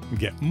and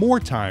get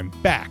more time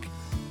back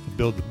to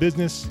build the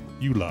business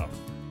you love.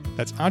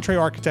 That's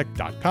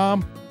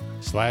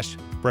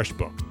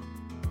EntreArchitect.com/FreshBooks.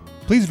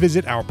 Please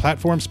visit our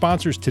platform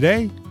sponsors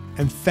today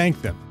and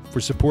thank them for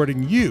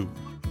supporting you,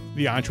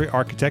 the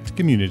EntreArchitect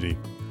community.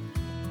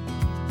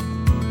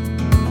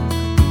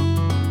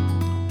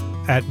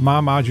 At Ma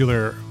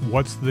Modular,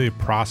 what's the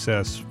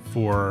process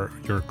for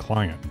your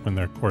client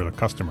or the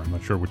customer? I'm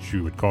not sure what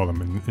you would call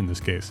them in this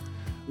case.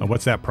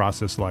 What's that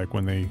process like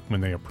when they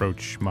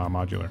approach Ma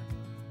Modular?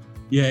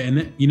 Yeah,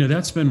 and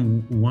that's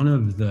been one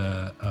of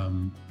the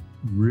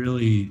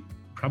really,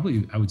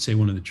 probably I would say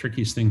one of the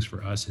trickiest things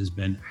for us has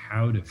been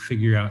how to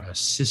figure out a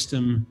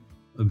system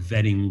of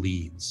vetting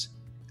leads,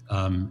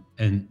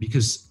 and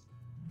because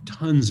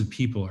tons of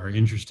people are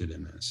interested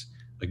in this.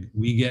 Like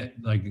we get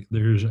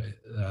there's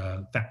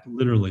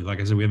literally, like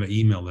I said, we have an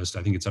email list.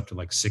 I think it's up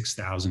to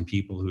 6,000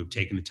 people who have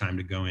taken the time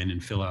to go in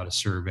and fill out a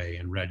survey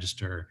and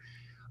register.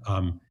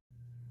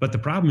 But the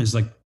problem is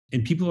and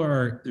people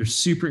they're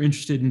super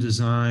interested in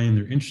design.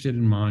 They're interested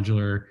in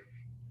modular.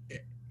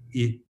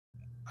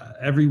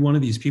 Every one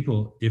of these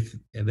people, if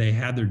they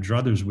had their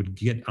druthers, would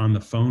get on the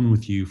phone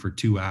with you for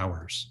 2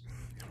 hours.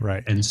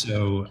 Right. And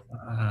so,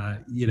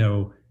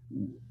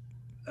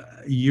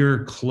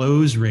 your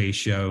close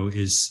ratio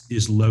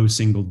is low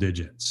single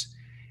digits.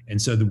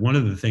 And so one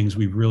of the things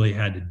we've really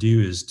had to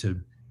do is to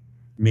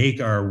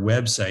make our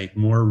website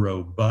more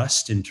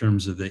robust in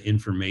terms of the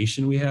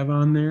information we have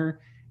on there.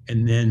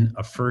 And then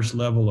a first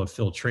level of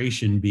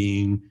filtration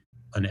being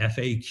an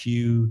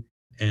FAQ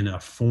and a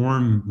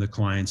form the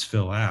clients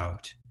fill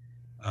out,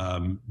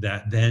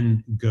 that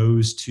then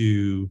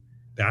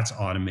that's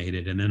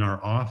automated. And then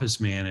our office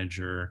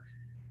manager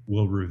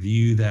will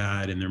review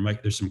that. And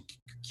there's some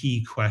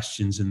key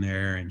questions in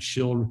there, and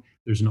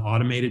there's an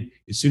automated,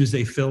 as soon as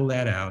they fill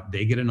that out,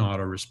 they get an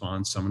auto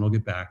response. Someone will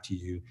get back to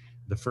you.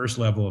 The first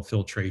level of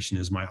filtration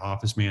is my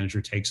office manager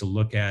takes a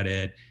look at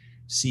it,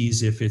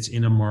 sees if it's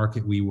in a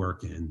market we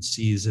work in,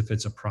 sees if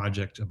it's a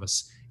project of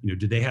us,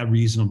 do they have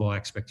reasonable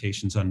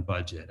expectations on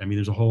budget? I mean,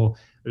 there's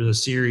a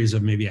series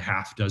of maybe a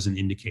half dozen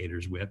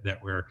indicators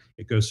where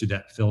it goes through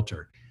that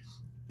filter.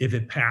 If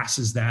it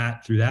passes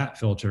through that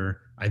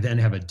filter, I then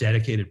have a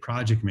dedicated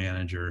project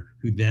manager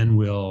who then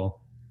will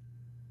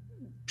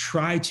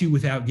try to,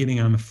 without getting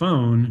on the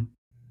phone,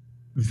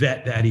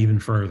 vet that even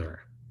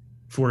further.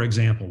 For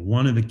example,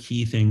 one of the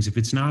key things, if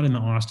it's not in the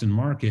Austin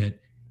market,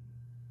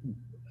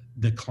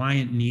 the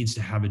client needs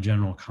to have a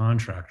general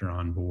contractor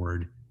on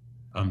board.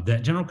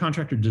 That general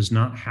contractor does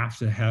not have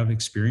to have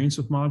experience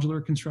with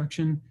modular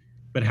construction,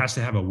 but has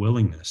to have a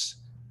willingness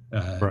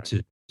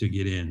to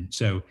get in.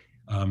 So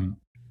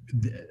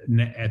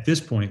at this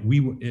point,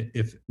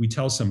 if we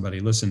tell somebody,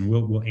 listen,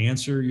 we'll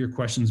answer your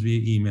questions via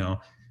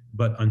email,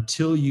 but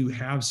until you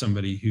have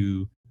somebody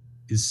who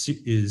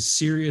is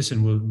serious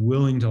and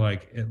willing to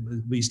at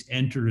least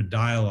enter a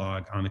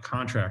dialogue on the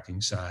contracting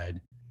side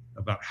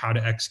about how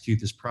to execute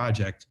this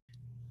project,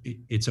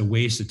 it's a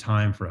waste of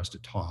time for us to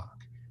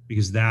talk,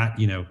 because that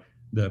the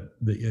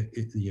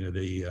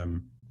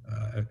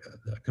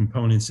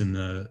components in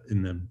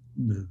the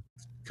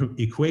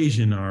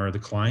equation are the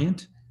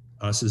client,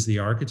 us as the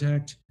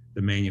architect,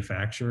 the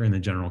manufacturer, and the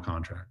general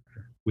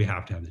contractor. We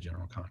have to have the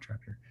general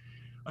contractor.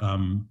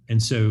 And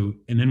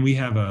then we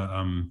have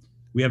a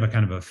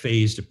kind of a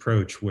phased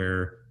approach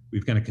where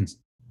we've kind of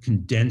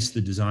condensed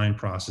the design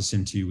process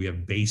into, we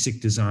have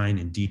basic design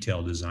and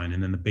detailed design.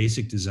 And then the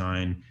basic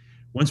design,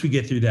 once we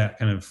get through that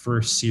kind of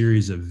first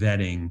series of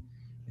vetting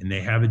and they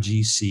have a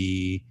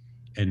GC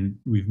and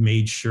we've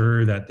made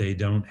sure that they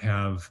don't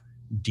have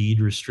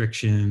deed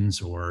restrictions,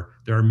 or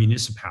there are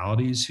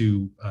municipalities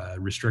who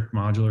restrict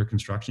modular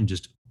construction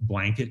just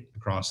blanket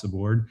across the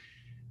board.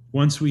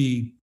 Once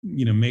we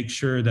make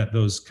sure that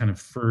those kind of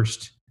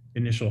first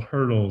initial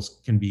hurdles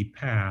can be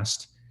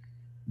passed,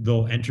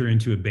 they'll enter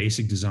into a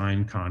basic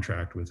design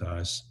contract with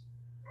us,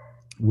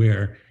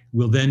 where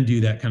we'll then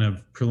do that kind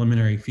of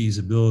preliminary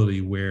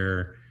feasibility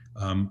where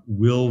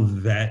we'll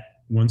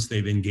vet, once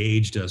they've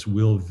engaged us,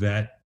 we'll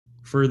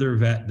further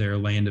vet their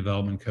land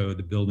development code,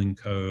 the building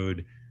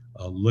code,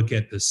 look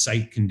at the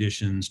site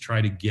conditions,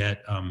 try to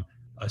get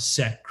a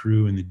set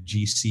crew and the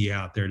GC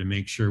out there to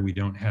make sure we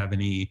don't have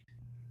any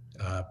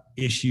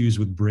issues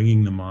with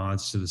bringing the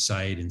mods to the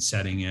site and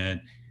setting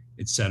it,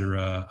 et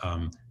cetera,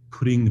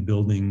 putting the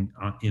building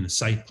in a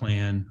site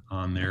plan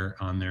on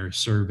their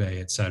survey,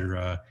 et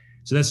cetera.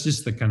 So that's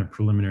just the kind of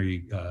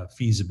preliminary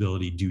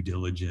feasibility due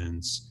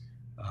diligence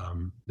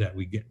that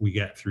we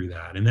get through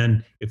that. And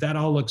then if that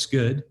all looks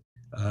good,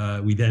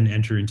 we then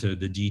enter into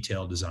the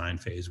detailed design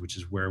phase, which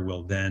is where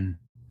we'll then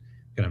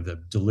kind of the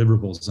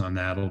deliverables on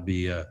that will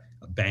be a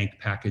bank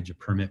package, a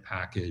permit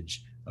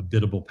package, a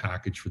biddable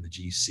package for the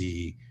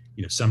GC,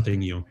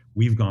 something,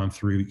 we've gone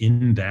through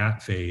in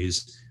that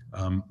phase.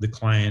 The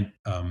client,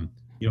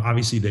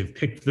 obviously they've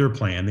picked their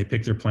plan. They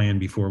picked their plan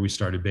before we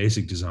started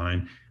basic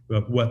design,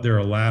 but what they're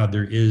allowed,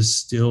 there is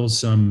still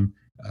some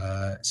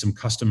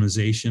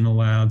customization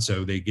allowed.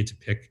 So they get to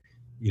pick,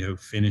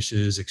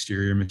 finishes,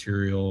 exterior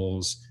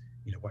materials,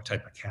 what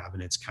type of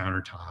cabinets,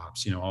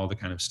 countertops, all the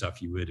kind of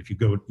stuff you would, if you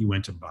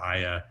went to buy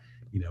a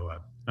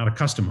not a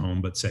custom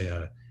home, but say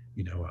a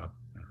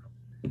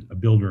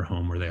builder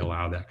home where they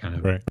allow that kind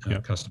of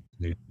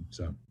customization.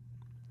 So,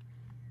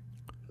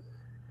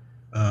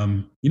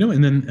 and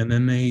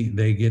then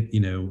they get,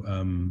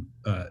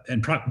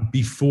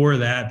 before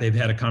that they've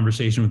had a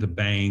conversation with the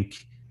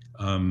bank.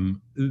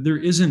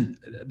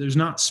 There's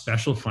not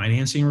special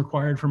financing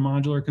required for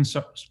modular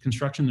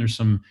construction. There's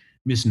some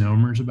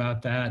misnomers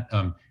about that.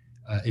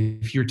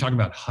 If you're talking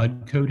about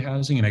HUD code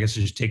housing, and I guess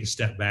I should take a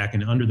step back,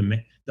 and under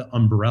the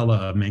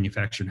umbrella of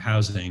manufactured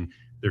housing,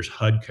 there's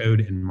HUD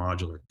code and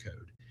modular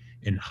code.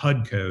 And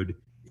HUD code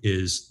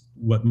is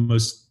what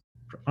most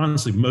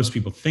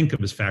people think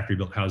of as factory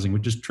built housing,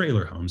 which is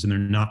trailer homes, and they're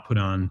not put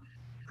on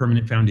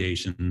permanent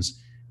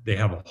foundations. They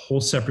have a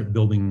whole separate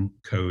building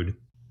code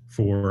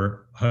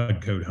for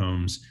HUD code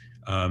homes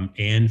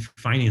and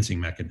financing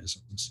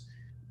mechanisms.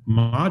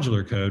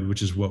 Modular code,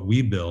 which is what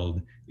we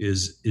build,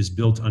 is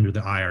built under the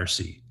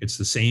IRC. It's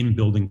the same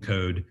building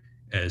code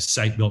as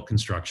site-built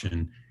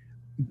construction.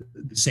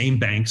 The same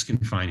banks can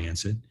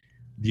finance it.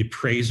 The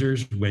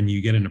appraisers, when you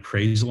get an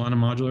appraisal on a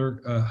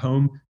modular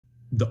home,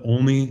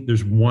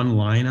 there's one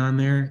line on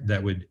there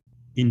that would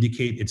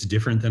indicate it's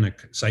different than a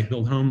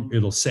site-built home.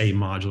 It'll say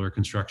modular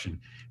construction,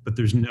 but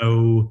there's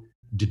no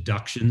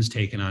deductions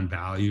taken on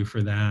value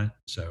for that.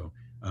 So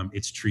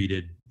it's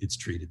treated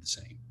the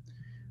same.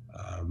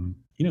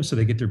 So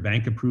they get their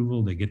bank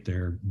approval, they get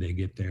their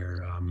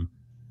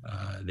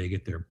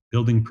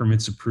building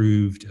permits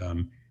approved,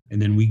 and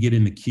then we get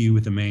in the queue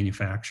with the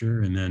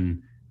manufacturer, and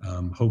then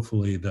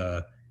hopefully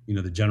the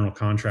general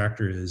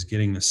contractor is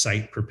getting the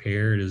site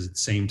prepared at the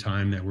same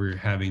time that we're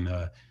having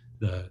the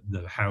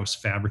house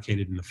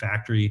fabricated in the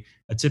factory.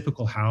 A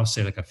typical house,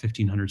 say like a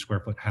 1,500 square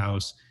foot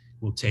house,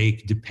 will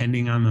take,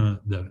 depending on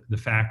the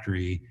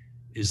factory,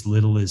 as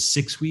little as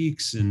 6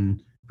 weeks,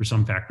 and for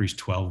some factories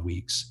 12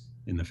 weeks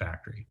in the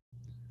factory.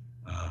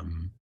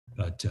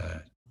 But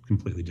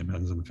completely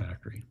depends on the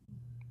factory.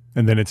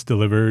 And then it's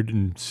delivered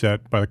and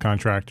set by the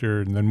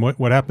contractor. And then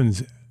what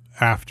happens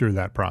after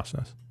that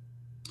process?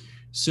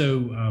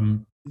 So,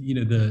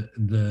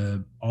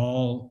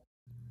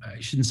 I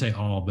shouldn't say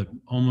all, but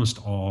almost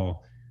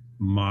all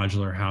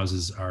modular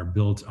houses are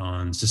built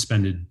on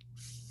suspended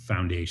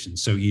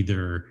foundations. So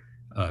either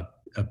a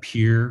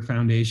pier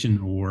foundation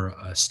or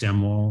a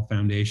stem wall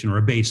foundation or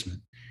a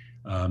basement.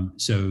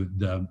 So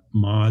the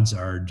mods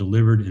are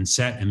delivered and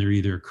set, and they're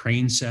either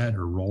crane set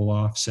or roll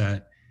off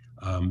set.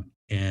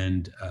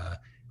 And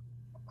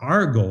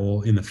our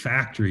goal in the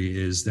factory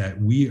is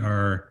that we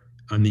are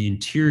on the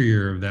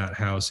interior of that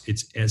house,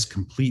 it's as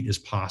complete as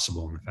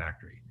possible in the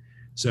factory.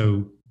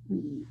 So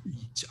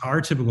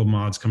our typical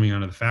mods coming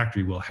out of the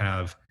factory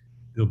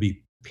they'll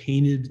be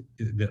painted,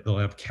 they'll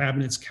have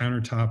cabinets,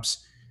 countertops,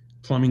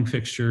 plumbing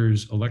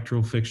fixtures,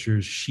 electrical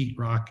fixtures,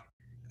 sheetrock,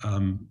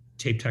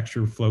 tape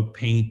texture, float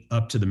paint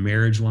up to the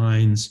marriage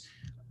lines,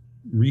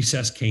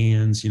 recessed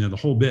cans, the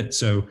whole bit.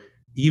 So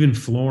even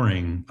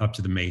flooring up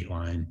to the mate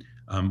line.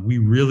 We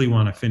really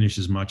want to finish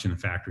as much in the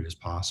factory as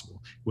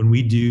possible. When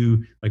we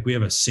do, we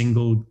have a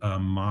single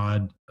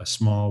mod, a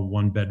small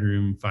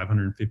 1-bedroom,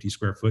 550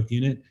 square foot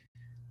unit.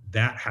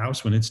 That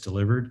house, when it's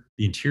delivered,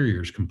 the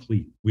interior is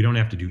complete. We don't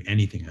have to do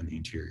anything on the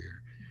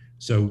interior.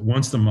 So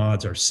once the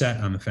mods are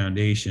set on the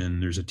foundation,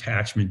 there's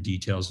attachment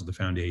details of the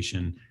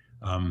foundation.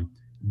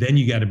 Then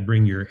you got to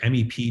bring your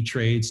MEP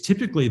trades.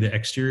 Typically the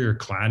exterior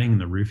cladding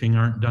and the roofing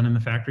aren't done in the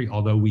factory,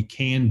 although we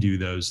can do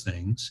those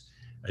things.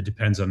 It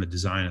depends on the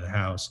design of the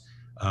house.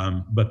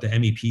 But the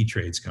MEP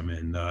trades come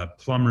in.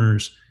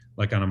 Plumbers,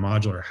 like on a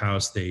modular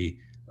house, the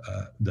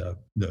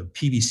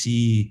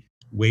PVC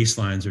waste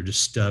lines are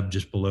just stubbed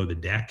just below the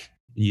deck.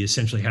 You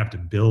essentially have to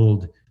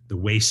build the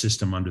waste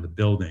system under the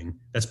building.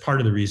 That's part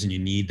of the reason you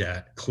need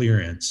that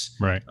clearance,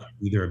 right?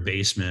 Either a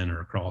basement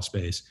or a crawl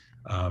space.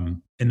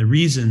 And the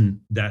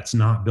reason that's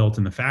not built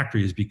in the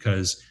factory is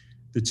because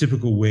the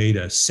typical way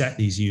to set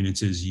these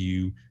units is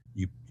you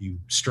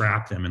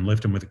strap them and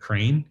lift them with a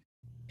crane,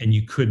 and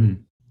you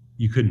couldn't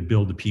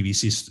build the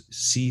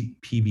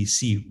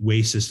PVC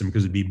waste system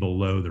because it'd be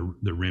below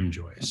the rim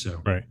joist. So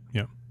right,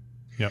 yeah.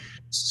 Yep.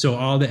 So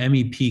all the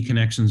MEP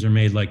connections are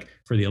made. Like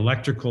for the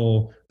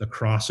electrical, the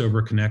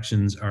crossover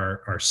connections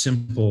are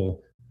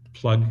simple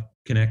plug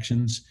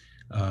connections.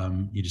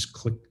 You just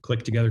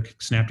click together,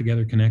 snap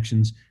together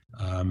connections.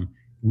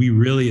 We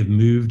really have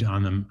moved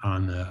on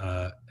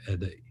the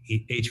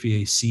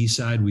HVAC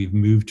side, we've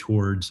moved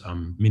towards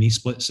mini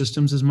split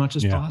systems as much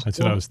as possible. That's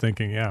what I was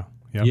thinking. Yeah.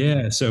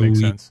 Yeah. So makes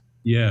sense.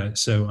 Yeah.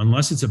 So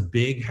unless it's a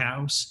big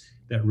house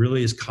that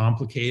really is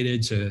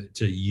complicated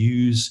to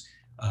use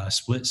a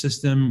split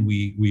system,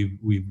 we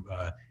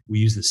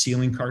use the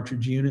ceiling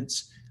cartridge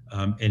units.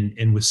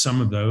 And with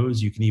some of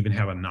those, you can even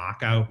have a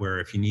knockout where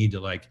if you need to,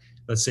 like,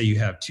 let's say you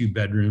have 2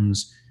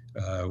 bedrooms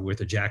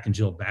with a Jack and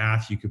Jill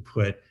bath, you could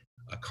put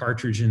a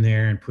cartridge in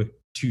there and put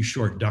 2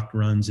 short duct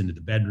runs into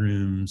the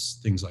bedrooms,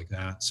 things like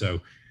that. So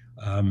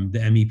the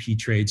MEP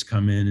trades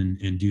come in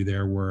and do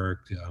their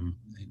work,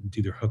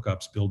 do their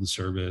hookups, build the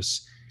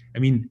service. I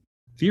mean,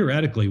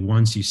 theoretically,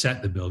 once you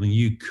set the building,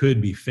 you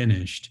could be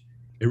finished.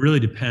 It really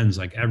depends.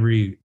 Like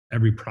every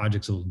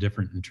project's a little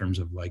different in terms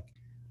of like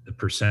the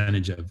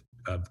percentage of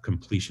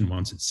completion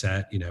once it's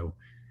set. You know,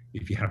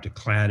 if you have to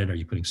clad it, are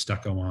you putting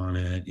stucco on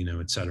it? You know,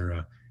 et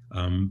cetera.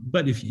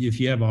 But if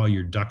you have all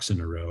your ducks in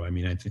a row, I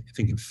mean, I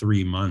think in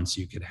 3 months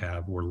you could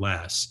have, or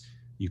less,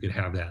 you could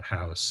have that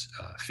house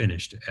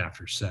finished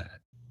after set.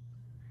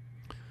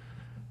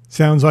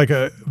 Sounds like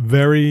a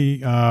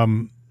very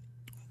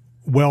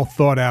well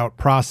thought out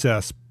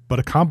process, but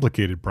a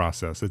complicated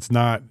process. It's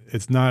not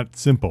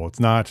simple. It's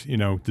not,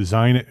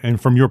 design it.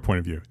 And from your point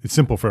of view, it's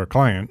simple for a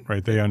client,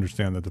 right? They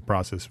understand that the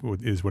process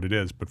is what it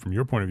is. But from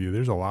your point of view,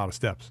 there's a lot of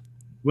steps.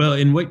 Well,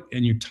 and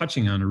you're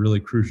touching on a really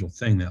crucial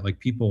thing that, like,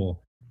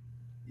 people,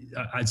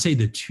 I'd say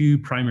the 2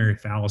 primary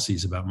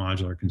fallacies about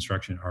modular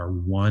construction are: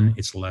 1,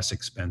 it's less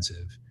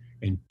expensive,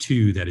 and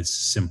 2, that it's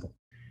simple.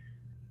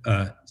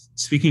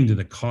 Speaking to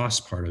the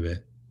cost part of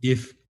it,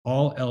 if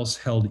all else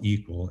held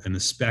equal and the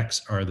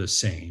specs are the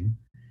same,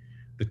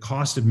 the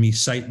cost of me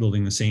site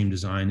building the same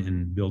design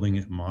and building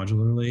it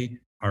modularly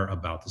are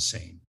about the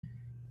same.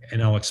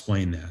 And I'll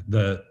explain that.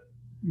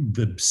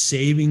 The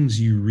savings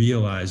you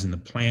realize in the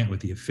plant with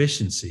the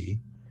efficiency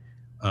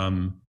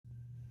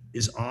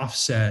is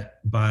offset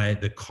by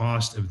the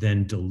cost of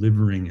then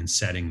delivering and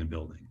setting the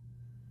building.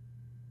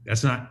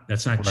 That's not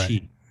right.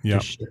 Cheap.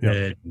 Yep.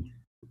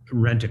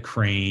 Rent a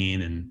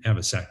crane and have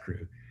a set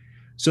crew.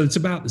 So it's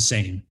about the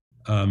same.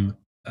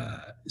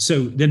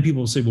 So then people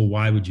will say, well,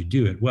 why would you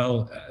do it?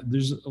 Well,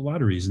 there's a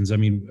lot of reasons. I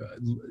mean,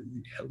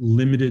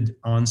 limited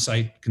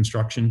on-site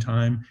construction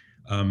time,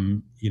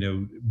 having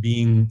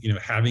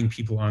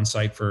people on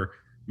site for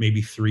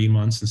maybe 3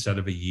 months instead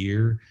of a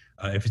year.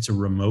 If it's a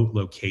remote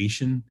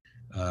location,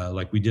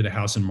 like we did a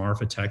house in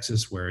Marfa,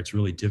 Texas, where it's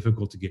really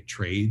difficult to get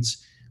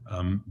trades.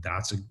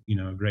 That's a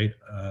great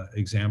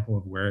example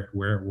of where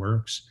it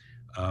works.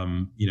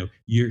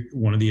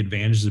 One of the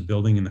advantages of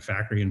building in the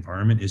factory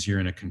environment is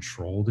you're in a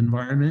controlled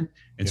environment.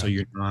 And so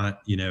you're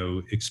not,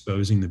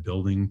 exposing the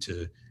building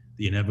to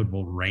the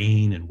inevitable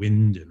rain and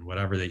wind and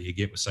whatever that you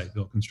get with site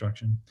built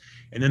construction.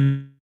 And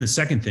then the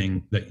second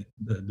thing, that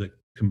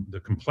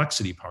the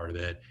complexity part of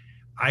it,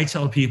 I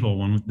tell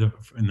people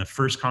in the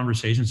first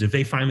conversations, if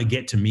they finally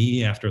get to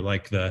me after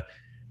like the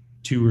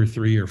 2 or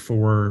 3 or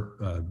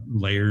 4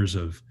 layers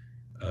of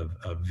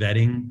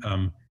vetting,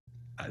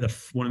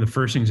 one of the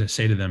first things I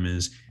say to them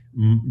is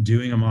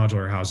doing a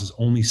modular house is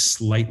only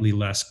slightly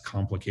less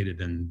complicated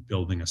than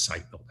building a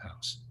site-built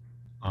house.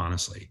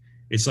 Honestly,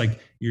 it's like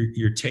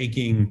you're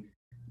taking,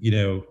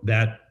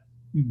 that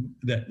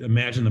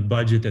imagine the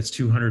budget that's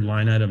 200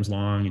 line items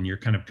long, and you're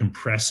kind of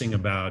compressing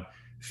about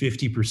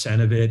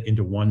 50% of it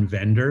into one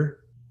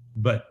vendor,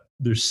 but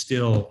there's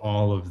still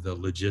all of the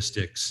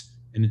logistics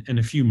and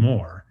a few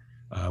more.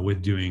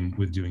 With doing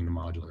the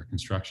modular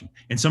construction.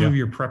 And some of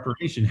your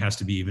preparation has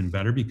to be even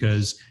better,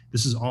 because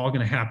this is all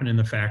going to happen in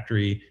the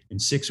factory in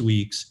 6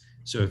 weeks.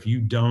 So if you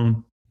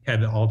don't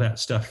have all that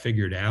stuff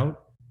figured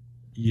out,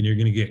 you're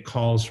going to get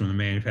calls from the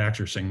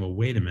manufacturer saying, well,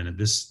 wait a minute,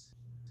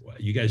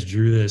 you guys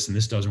drew this and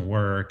this doesn't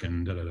work,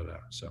 and da, da, da, da.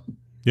 So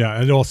yeah,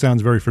 it all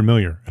sounds very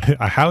familiar.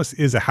 A house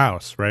is a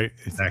house, right?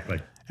 Exactly.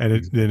 And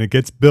it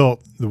gets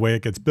built the way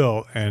it gets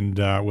built, and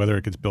whether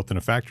it gets built in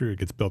a factory or it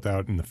gets built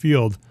out in the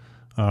field,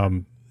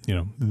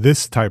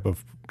 this type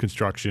of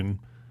construction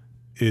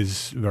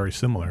is very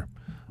similar.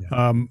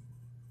 Yeah.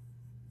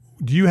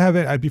 Do you have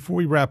it, before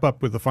we wrap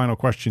up with the final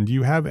question, do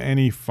you have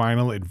any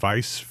final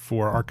advice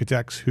for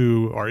architects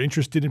who are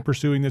interested in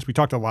pursuing this? We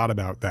talked a lot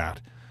about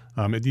that.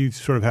 Do you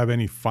sort of have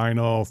any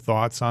final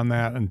thoughts on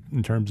that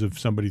in terms of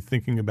somebody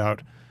thinking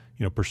about,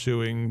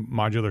 pursuing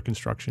modular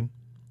construction?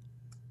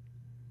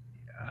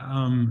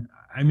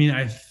 I mean,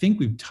 I think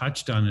we've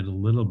touched on it a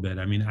little bit.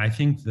 I mean, I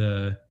think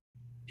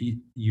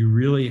you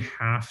really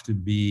have to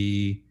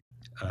be,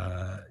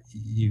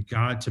 you've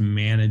got to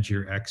manage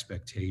your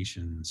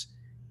expectations,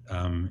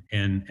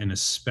 and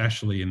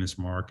especially in this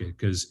market,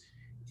 because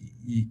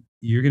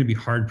you're going to be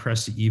hard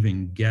pressed to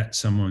even get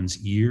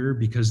someone's ear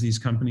because these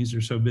companies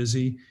are so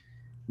busy,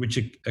 which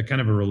a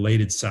kind of a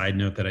related side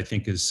note that I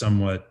think is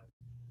somewhat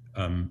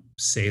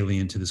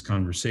salient to this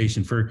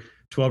conversation. For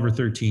 12 or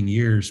 13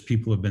 years,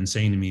 people have been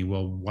saying to me,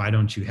 well, why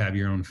don't you have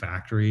your own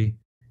factory?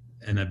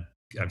 And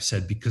I've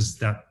said,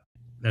 because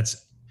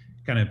that's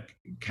kind of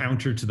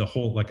counter to the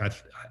whole, like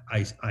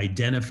I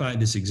identified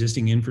this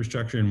existing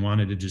infrastructure and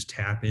wanted to just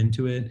tap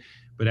into it.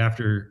 But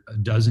after a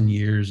dozen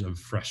years of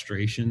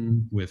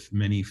frustration with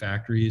many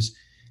factories,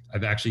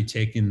 I've actually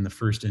taken the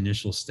first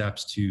initial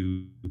steps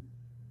to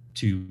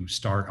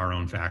start our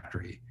own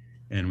factory.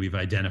 And we've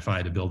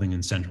identified a building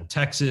in Central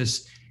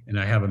Texas, and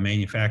I have a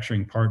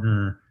manufacturing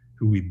partner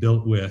who we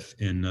built with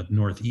in the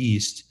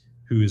Northeast,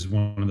 who is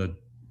one of the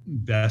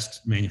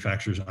best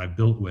manufacturers I've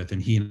built with.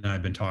 And he and I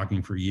have been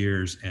talking for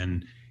years,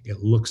 and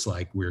it looks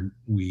like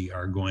we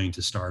are going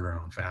to start our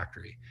own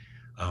factory.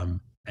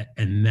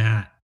 And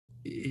that,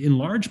 in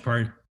large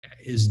part,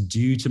 is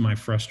due to my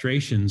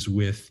frustrations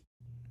with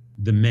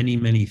the many,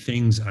 many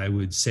things I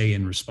would say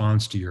in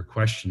response to your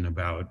question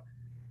about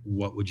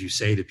what would you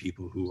say to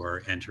people who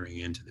are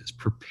entering into this.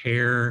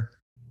 Prepare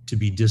to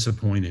be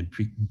disappointed.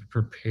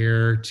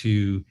 Prepare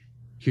to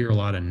hear a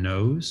lot of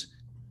no's.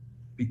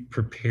 Be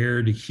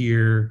prepared to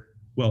hear,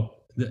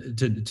 well,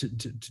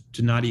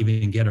 to not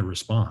even get a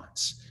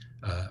response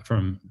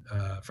from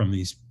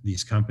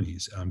these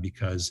companies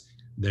because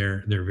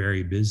they're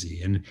very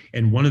busy.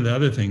 And one of the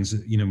other things,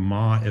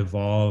 Ma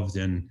evolved,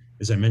 and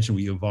as I mentioned,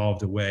 we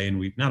evolved away, and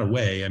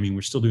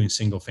we're still doing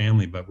single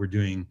family, but we're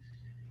doing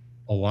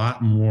a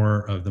lot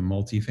more of the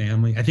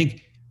multifamily. I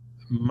think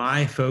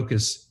my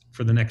focus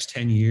for the next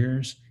 10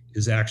 years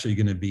is actually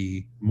going to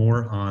be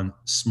more on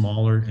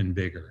smaller and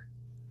bigger.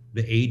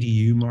 The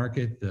ADU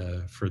market,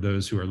 for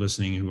those who are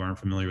listening who aren't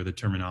familiar with the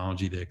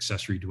terminology, the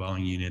accessory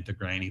dwelling unit, the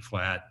granny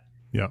flat.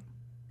 Yeah.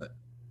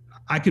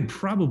 I could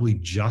probably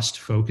just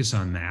focus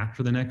on that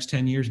for the next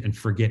 10 years and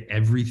forget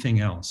everything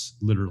else,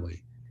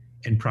 literally,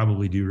 and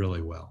probably do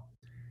really well.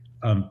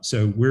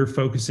 So we're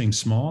focusing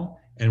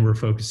small, and we're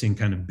focusing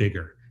kind of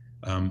bigger.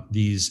 I'm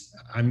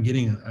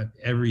getting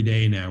every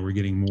day now, we're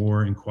getting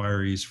more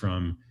inquiries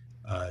from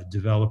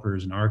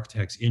developers and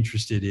architects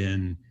interested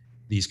in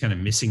these kind of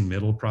missing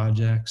middle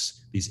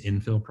projects, these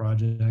infill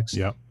projects.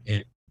 Yeah.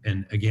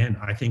 And again,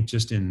 I think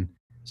just in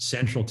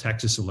Central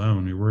Texas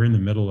alone, we're in the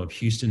middle of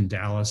Houston,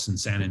 Dallas, and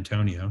San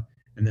Antonio,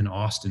 and then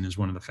Austin is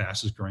one of the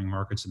fastest growing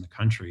markets in the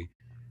country.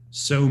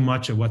 So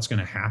much of what's going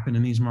to happen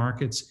in these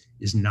markets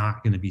is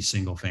not going to be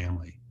single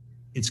family.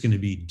 It's going to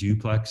be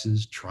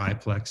duplexes,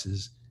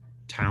 triplexes,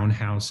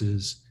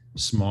 townhouses,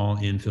 small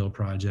infill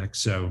projects.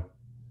 So,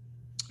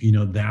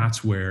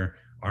 that's where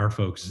our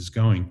focus is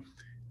going.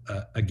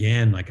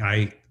 Again,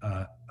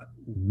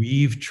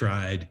 we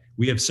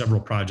have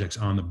several projects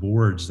on the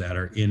boards that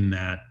are in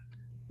that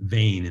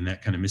vein, in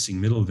that kind of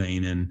missing middle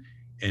vein.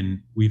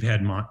 And we've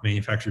had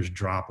manufacturers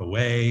drop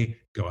away,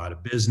 go out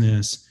of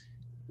business.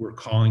 We're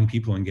calling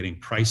people and getting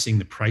pricing.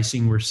 The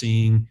pricing we're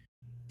seeing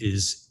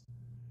is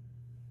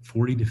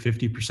 40 to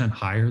 50%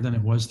 higher than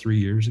it was 3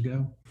 years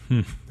ago.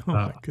 Oh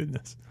my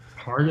goodness.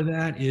 Part of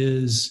that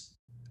is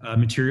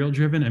material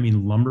driven. I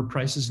mean, lumber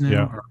prices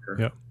now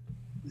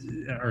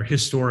are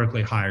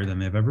historically higher than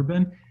they've ever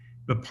been.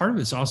 But part of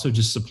it's also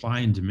just supply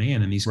and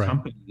demand. And these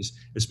companies,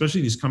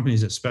 especially these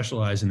companies that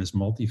specialize in this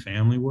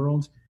multifamily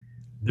world,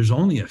 there's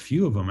only a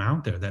few of them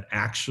out there that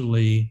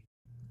actually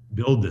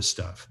build this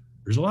stuff.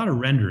 There's a lot of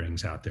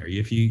renderings out there.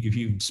 If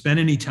you spend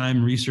any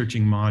time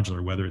researching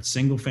modular, whether it's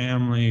single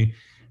family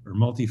or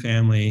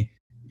multifamily,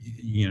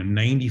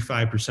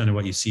 95% of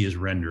what you see is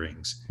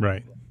renderings.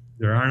 Right.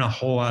 There aren't a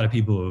whole lot of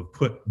people who have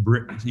put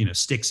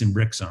sticks and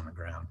bricks on the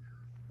ground.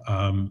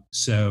 A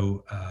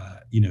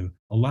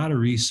lot of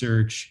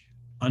research,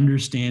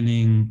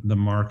 understanding the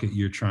market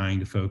you're trying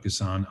to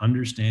focus on,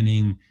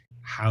 understanding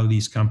how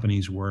these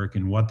companies work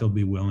and what they'll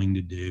be willing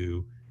to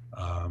do,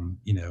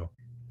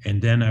 and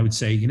then I would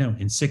say,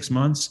 in 6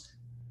 months,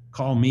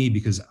 call me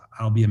because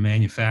I'll be a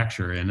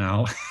manufacturer and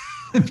I'll.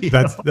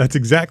 That's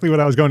exactly what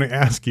I was going to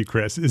ask you,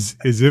 Chris, is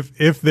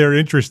if they're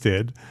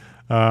interested,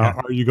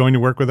 are you going to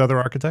work with other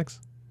architects?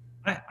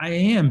 I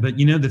am, but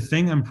the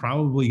thing I'm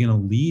probably going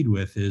to lead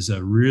with is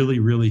a really,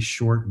 really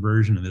short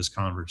version of this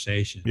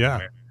conversation. Yeah.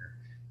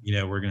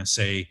 Where, we're going to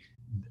say,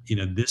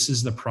 this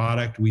is the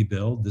product we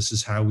build. This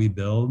is how we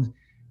build.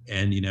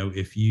 And,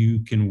 if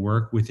you can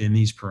work within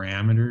these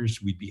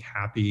parameters, we'd be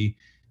happy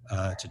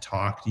to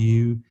talk to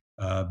you.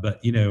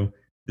 But,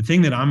 the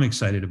thing that I'm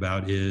excited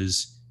about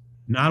is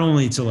not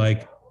only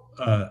to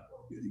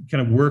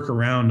kind of work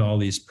around all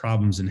these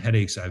problems and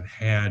headaches I've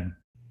had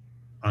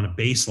on a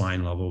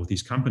baseline level with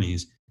these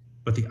companies,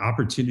 but the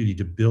opportunity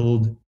to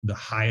build the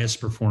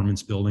highest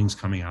performance buildings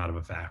coming out of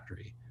a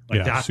factory.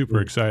 That's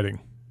super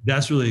exciting.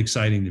 That's really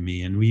exciting to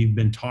me. And we've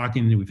been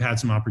talking, we've had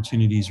some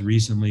opportunities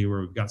recently where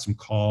we've got some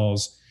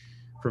calls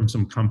from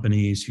some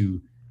companies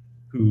who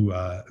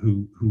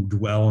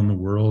dwell in the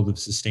world of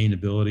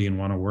sustainability and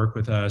want to work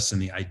with us.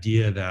 And the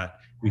idea that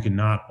we can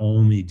not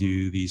only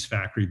do these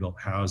factory built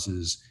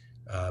houses,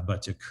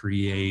 but to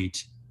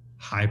create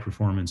high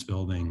performance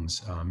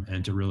buildings,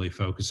 and to really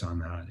focus on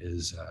that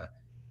is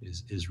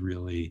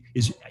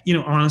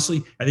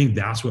honestly, I think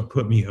that's what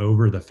put me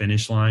over the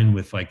finish line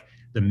with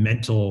the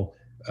mental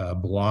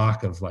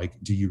block of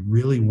do you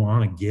really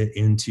want to get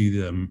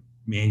into the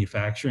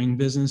manufacturing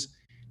business?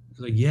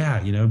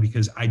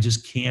 Because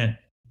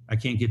I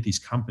can't get these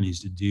companies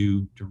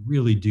to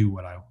really do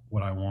what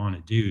I want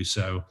to do.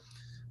 So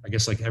I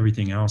guess like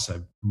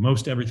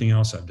most everything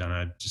else I've done,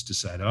 I just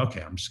decided,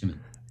 okay, I'm just going to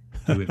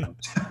do it.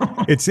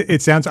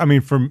 It sounds, I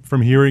mean,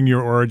 from hearing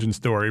your origin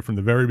story from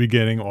the very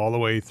beginning all the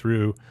way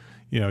through,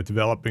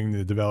 developing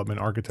the development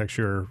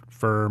architecture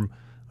firm,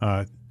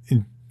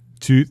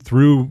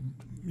 through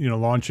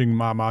launching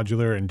Ma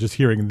Modular, and just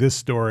hearing this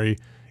story,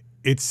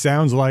 it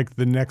sounds like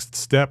the next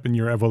step in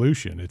your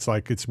evolution. It's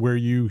like it's where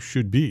you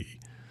should be.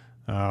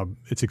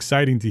 It's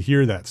exciting to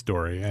hear that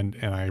story, and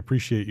I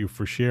appreciate you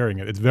for sharing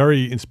it. It's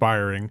very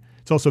inspiring.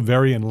 It's also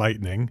very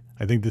enlightening.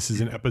 I think this is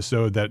an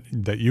episode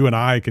that you and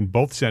I can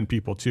both send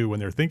people to when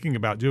they're thinking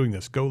about doing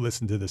this. Go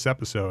listen to this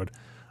episode,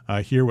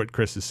 hear what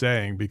Chris is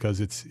saying, because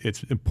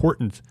it's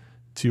important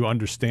to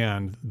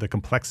understand the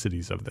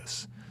complexities of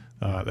this,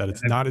 that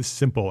it's not as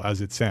simple as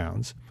it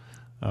sounds.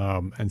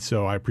 And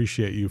so I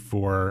appreciate you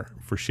for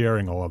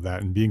sharing all of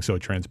that and being so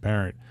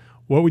transparent.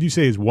 What would you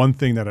say is one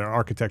thing that an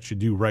architect should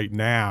do right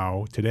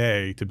now,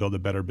 today, to build a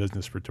better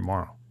business for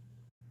tomorrow?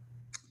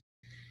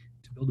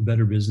 To build a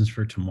better business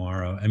for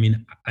tomorrow. I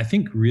mean, I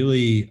think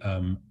really,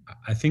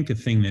 I think the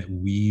thing that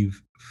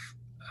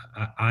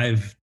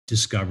I've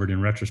discovered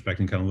in retrospect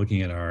and kind of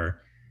looking at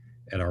our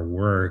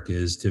work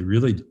is to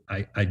really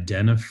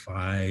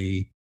identify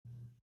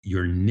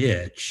your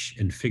niche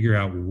and figure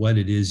out what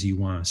it is you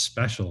want to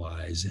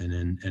specialize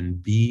in,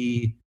 and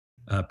be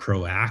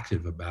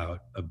proactive about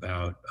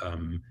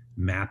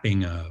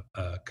mapping a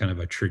kind of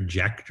a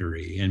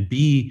trajectory, and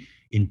be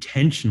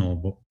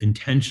intentional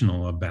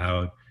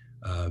about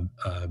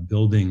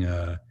building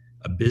a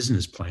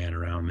business plan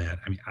around that.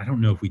 I mean, I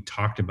don't know if we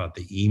talked about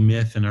the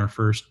E-myth in our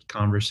first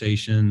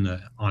conversation,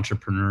 the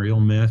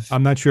entrepreneurial myth.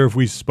 I'm not sure if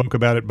we spoke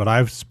about it, but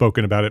I've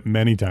spoken about it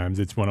many times.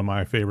 It's one of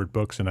my favorite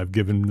books, and I've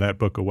given that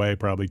book away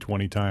probably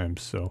 20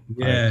 times. So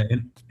yeah,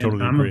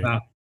 totally agree.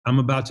 I'm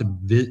about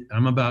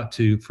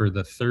to, for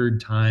the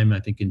third time, I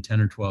think in 10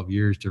 or 12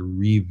 years, to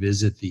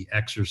revisit the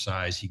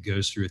exercise he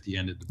goes through at the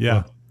end of the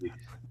book.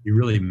 You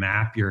really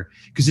map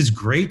because it's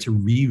great to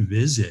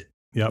revisit.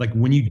 Yep. Like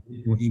when you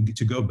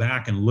to go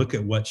back and look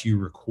at what you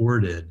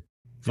recorded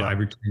 5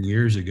 or 10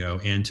 years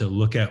ago, and to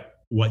look at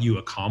what you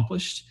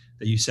accomplished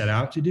that you set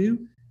out to do,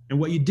 and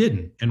what you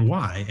didn't, and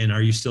why, and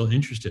are you still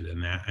interested in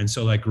that? And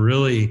so, like,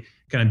 really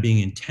kind of being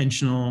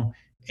intentional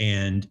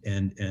and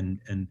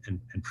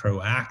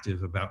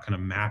proactive about kind of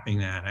mapping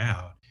that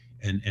out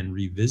and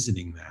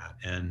revisiting that,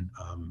 and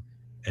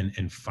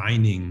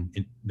finding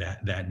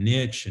that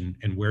niche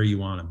and where you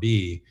want to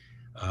be.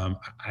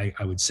 I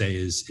would say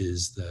is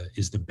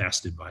the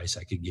best advice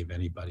I could give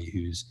anybody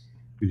who's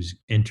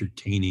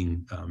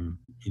entertaining,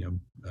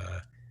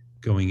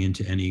 going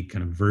into any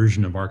kind of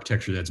version of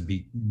architecture that's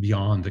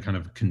beyond the kind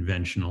of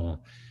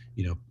conventional,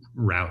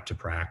 route to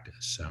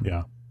practice. So.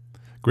 Yeah,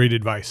 great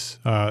advice.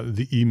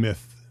 The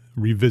E-Myth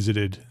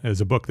Revisited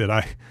is a book that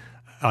like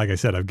I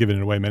said, I've given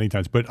it away many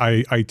times, but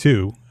I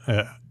too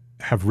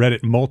have read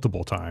it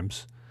multiple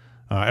times.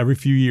 Every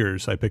few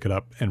years I pick it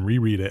up and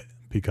reread it,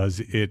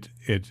 because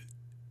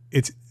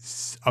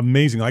it's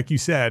amazing. Like you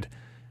said,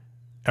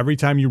 every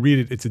time you read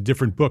it, it's a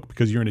different book,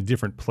 because you're in a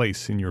different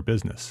place in your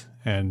business,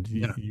 and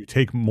you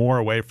take more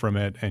away from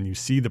it, and you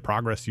see the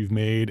progress you've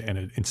made, and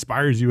it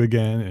inspires you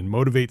again and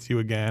motivates you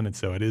again. And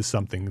so it is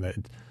something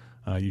that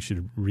you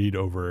should read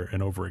over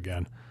and over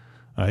again.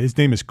 His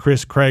name is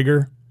Chris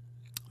Kraeger.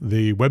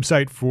 The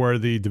website for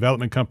the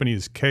development company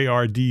is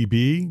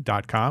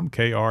krdb.com,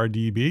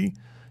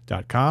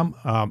 krdb.com.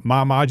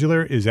 Ma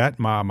Modular is at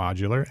Ma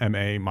Modular,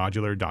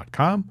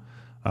 mamodular.com.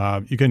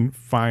 You can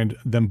find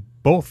them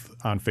both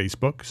on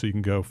Facebook, so you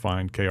can go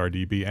find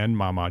KRDB and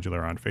Ma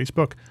Modular on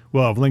Facebook.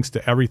 We'll have links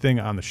to everything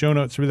on the show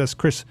notes for this.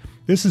 Chris,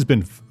 this has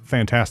been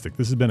fantastic.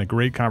 This has been a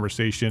great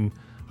conversation.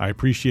 I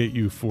appreciate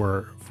you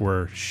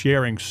for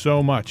sharing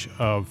so much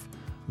of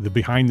the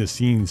behind the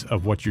scenes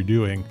of what you're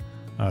doing,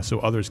 so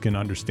others can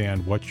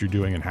understand what you're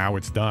doing and how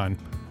it's done.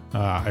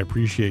 I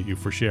appreciate you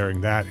for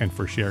sharing that and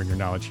for sharing your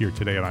knowledge here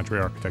today at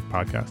EntreArchitect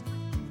Podcast.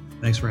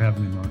 Thanks for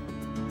having me, Mark.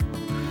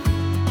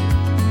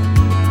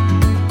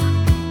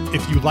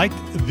 If you liked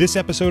this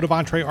episode of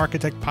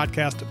EntreArchitect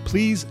Podcast,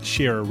 please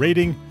share a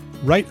rating,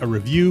 write a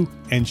review,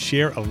 and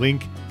share a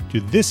link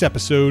to this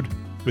episode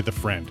with a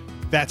friend.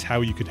 That's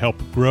how you could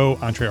help grow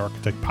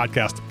EntreArchitect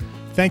Podcast.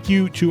 Thank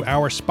you to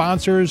our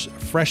sponsors,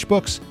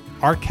 FreshBooks,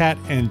 ARCAT,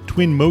 and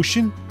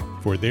Twinmotion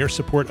for their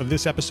support of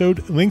this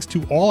episode. Links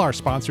to all our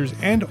sponsors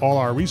and all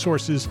our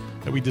resources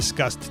that we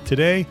discussed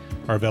today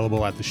are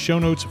available at the show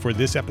notes for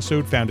this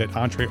episode, found at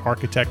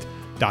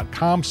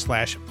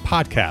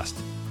entrearchitect.com/podcast.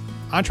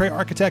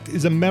 EntreArchitect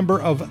is a member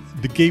of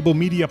the Gable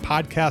Media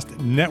Podcast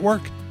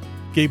Network.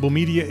 Gable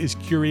Media is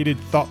curated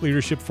thought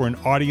leadership for an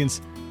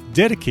audience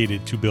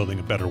dedicated to building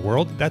a better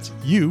world. That's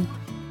you.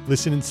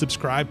 Listen and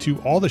subscribe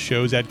to all the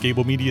shows at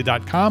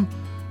gablemedia.com.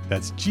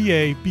 That's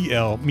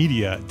GABL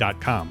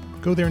media.com.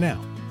 Go there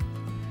now.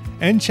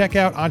 And check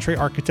out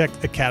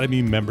EntreArchitect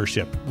Academy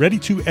membership. Ready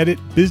to edit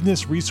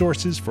business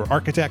resources for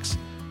architects,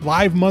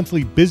 live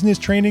monthly business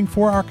training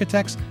for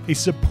architects, a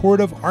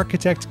supportive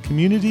architect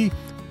community,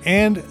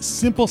 and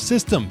Simple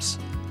Systems,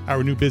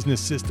 our new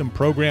business system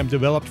program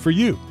developed for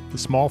you. the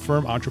small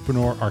firm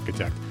entrepreneur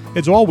architect.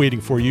 It's all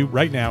waiting for you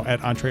right now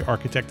at Entre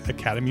Architect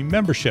Academy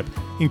membership,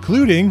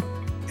 including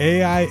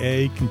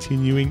AIA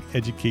continuing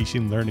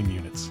education learning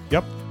units.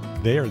 Yep,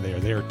 they are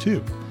there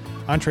too.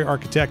 Entre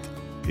Architect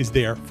is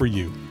there for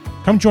you.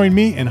 Come join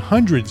me and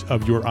hundreds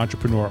of your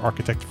entrepreneur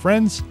architect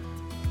friends.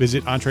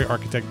 Visit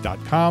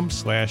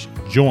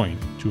entrearchitect.com/join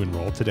to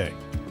enroll today.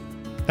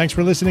 Thanks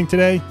for listening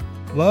today.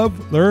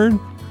 Love, learn,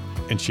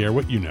 and share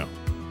what you know.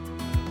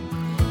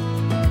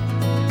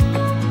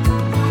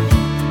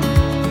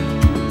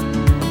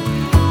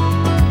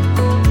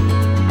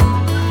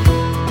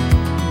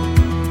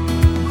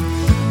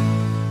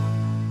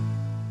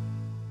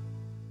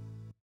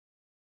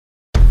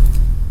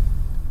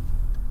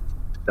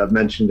 I've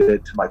mentioned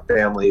it to my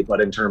family, but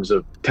in terms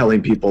of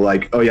telling people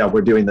like, oh yeah,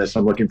 we're doing this,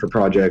 I'm looking for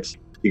projects,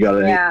 you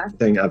got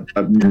anything?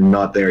 I'm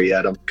not there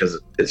yet because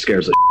it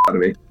scares the out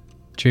of me.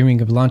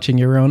 Dreaming of launching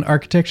your own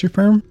architecture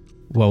firm?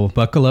 Well,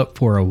 buckle up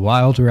for a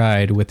wild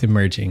ride with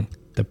Emerging,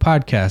 the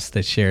podcast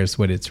that shares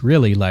what it's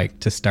really like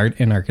to start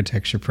an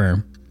architecture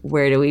firm.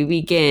 Where do we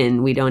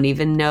begin? We don't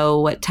even know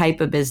what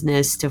type of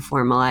business to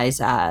formalize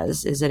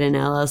as. Is it an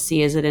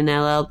LLC? Is it an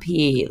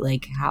LLP?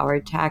 Like, how are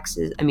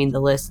taxes? I mean,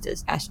 the list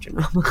is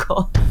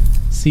astronomical.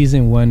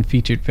 Season 1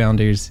 featured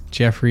founders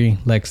Jeffrey,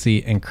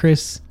 Lexi, and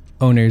Chris,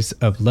 owners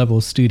of Level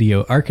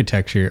Studio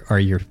Architecture, are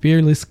your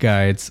fearless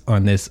guides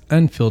on this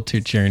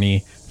unfiltered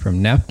journey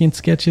from napkin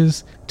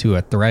sketches to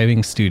a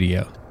thriving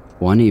studio.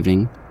 One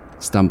evening,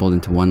 stumbled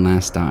into one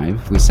last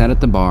dive, we sat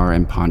at the bar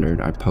and pondered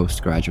our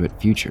postgraduate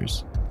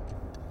futures.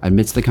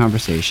 Amidst the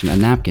conversation, a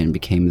napkin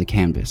became the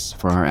canvas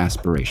for our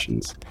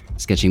aspirations,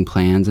 sketching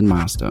plans and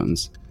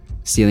milestones,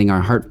 sealing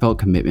our heartfelt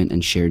commitment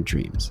and shared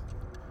dreams.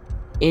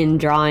 In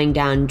drawing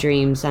down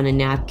dreams on a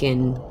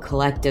napkin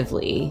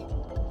collectively,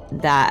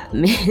 that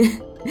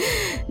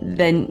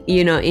then,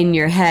 you know, in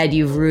your head,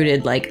 you've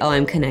rooted like, oh,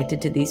 I'm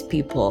connected to these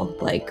people,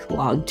 like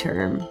long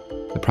term.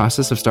 The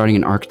process of starting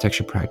an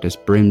architecture practice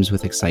brims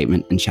with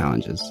excitement and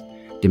challenges,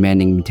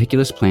 demanding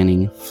meticulous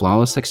planning,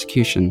 flawless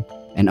execution,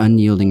 and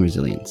unyielding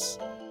resilience.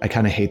 I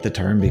kind of hate the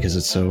term because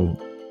it's so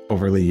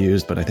overly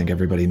used, but I think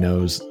everybody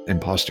knows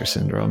imposter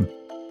syndrome.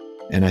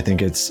 And I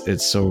think it's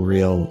so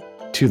real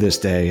to this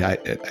day. I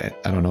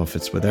don't know if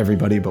it's with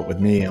everybody, but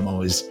with me, I'm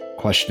always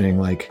questioning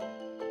like,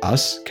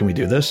 us, can we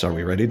do this? Are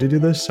we ready to do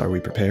this? Are we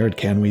prepared?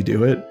 Can we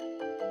do it?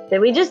 Did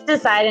we just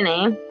decide a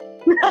name?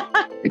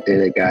 We did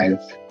it, guys.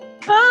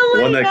 Oh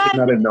my One that God.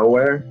 came out of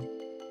nowhere.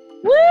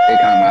 Woo! It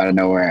came out of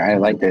nowhere. I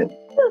liked it.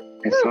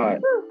 I saw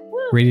it.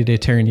 Ready to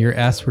turn your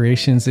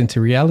aspirations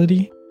into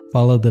reality?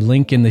 Follow the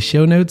link in the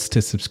show notes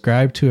to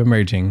subscribe to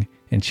Emerging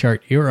and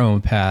chart your own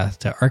path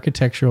to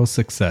architectural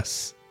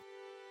success.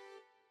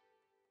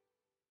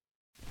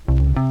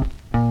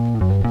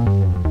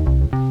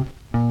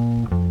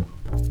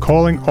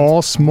 Calling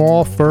all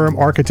small firm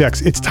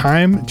architects. It's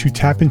time to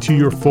tap into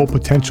your full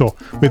potential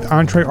with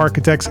Entre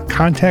Architects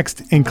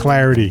Context and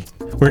Clarity,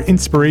 where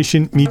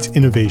inspiration meets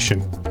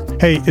innovation.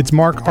 Hey, it's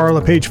Mark R.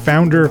 LePage,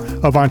 founder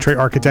of Entre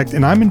Architect,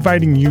 and I'm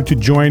inviting you to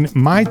join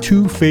my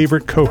two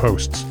favorite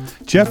co-hosts,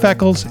 Jeff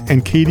Eccles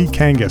and Katie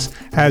Kangas,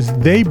 as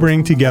they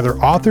bring together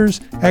authors,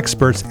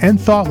 experts, and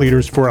thought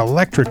leaders for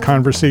electric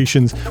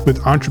conversations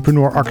with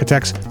entrepreneur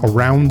architects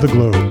around the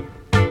globe.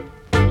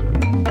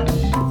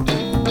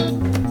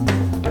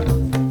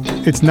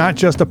 It's not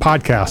just a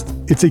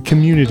podcast, it's a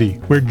community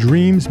where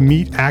dreams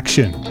meet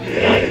action.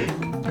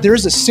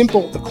 There's a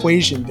simple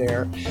equation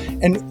there.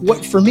 And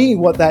what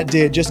that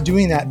did, just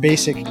doing that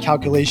basic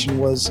calculation,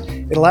 was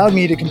it allowed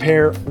me to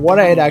compare what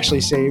I had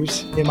actually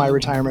saved in my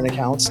retirement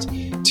accounts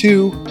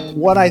to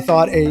what I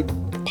thought a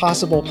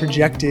possible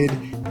projected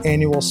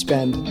annual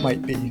spend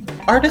might be.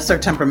 Artists are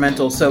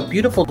temperamental, so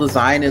beautiful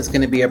design is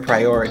going to be a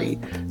priority.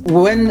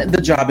 When the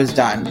job is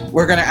done,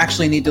 we're going to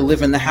actually need to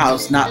live in the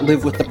house, not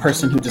live with the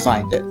person who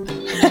designed it.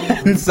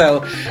 And so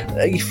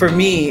for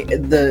me,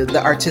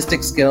 the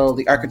artistic skill,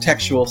 the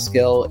architectural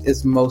skill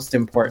is most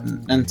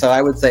important. And so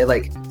I would say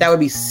like that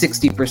would be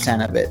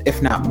 60% of it,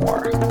 if not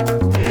more.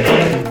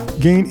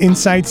 Gain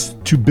insights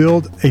to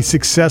build a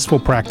successful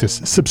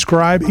practice.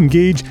 Subscribe,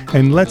 engage,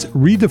 and let's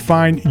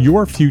redefine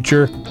your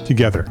future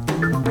together.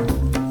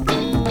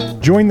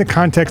 Join the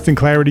Context and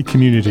Clarity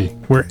community,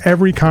 where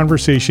every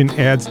conversation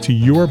adds to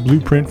your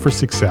blueprint for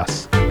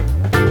success.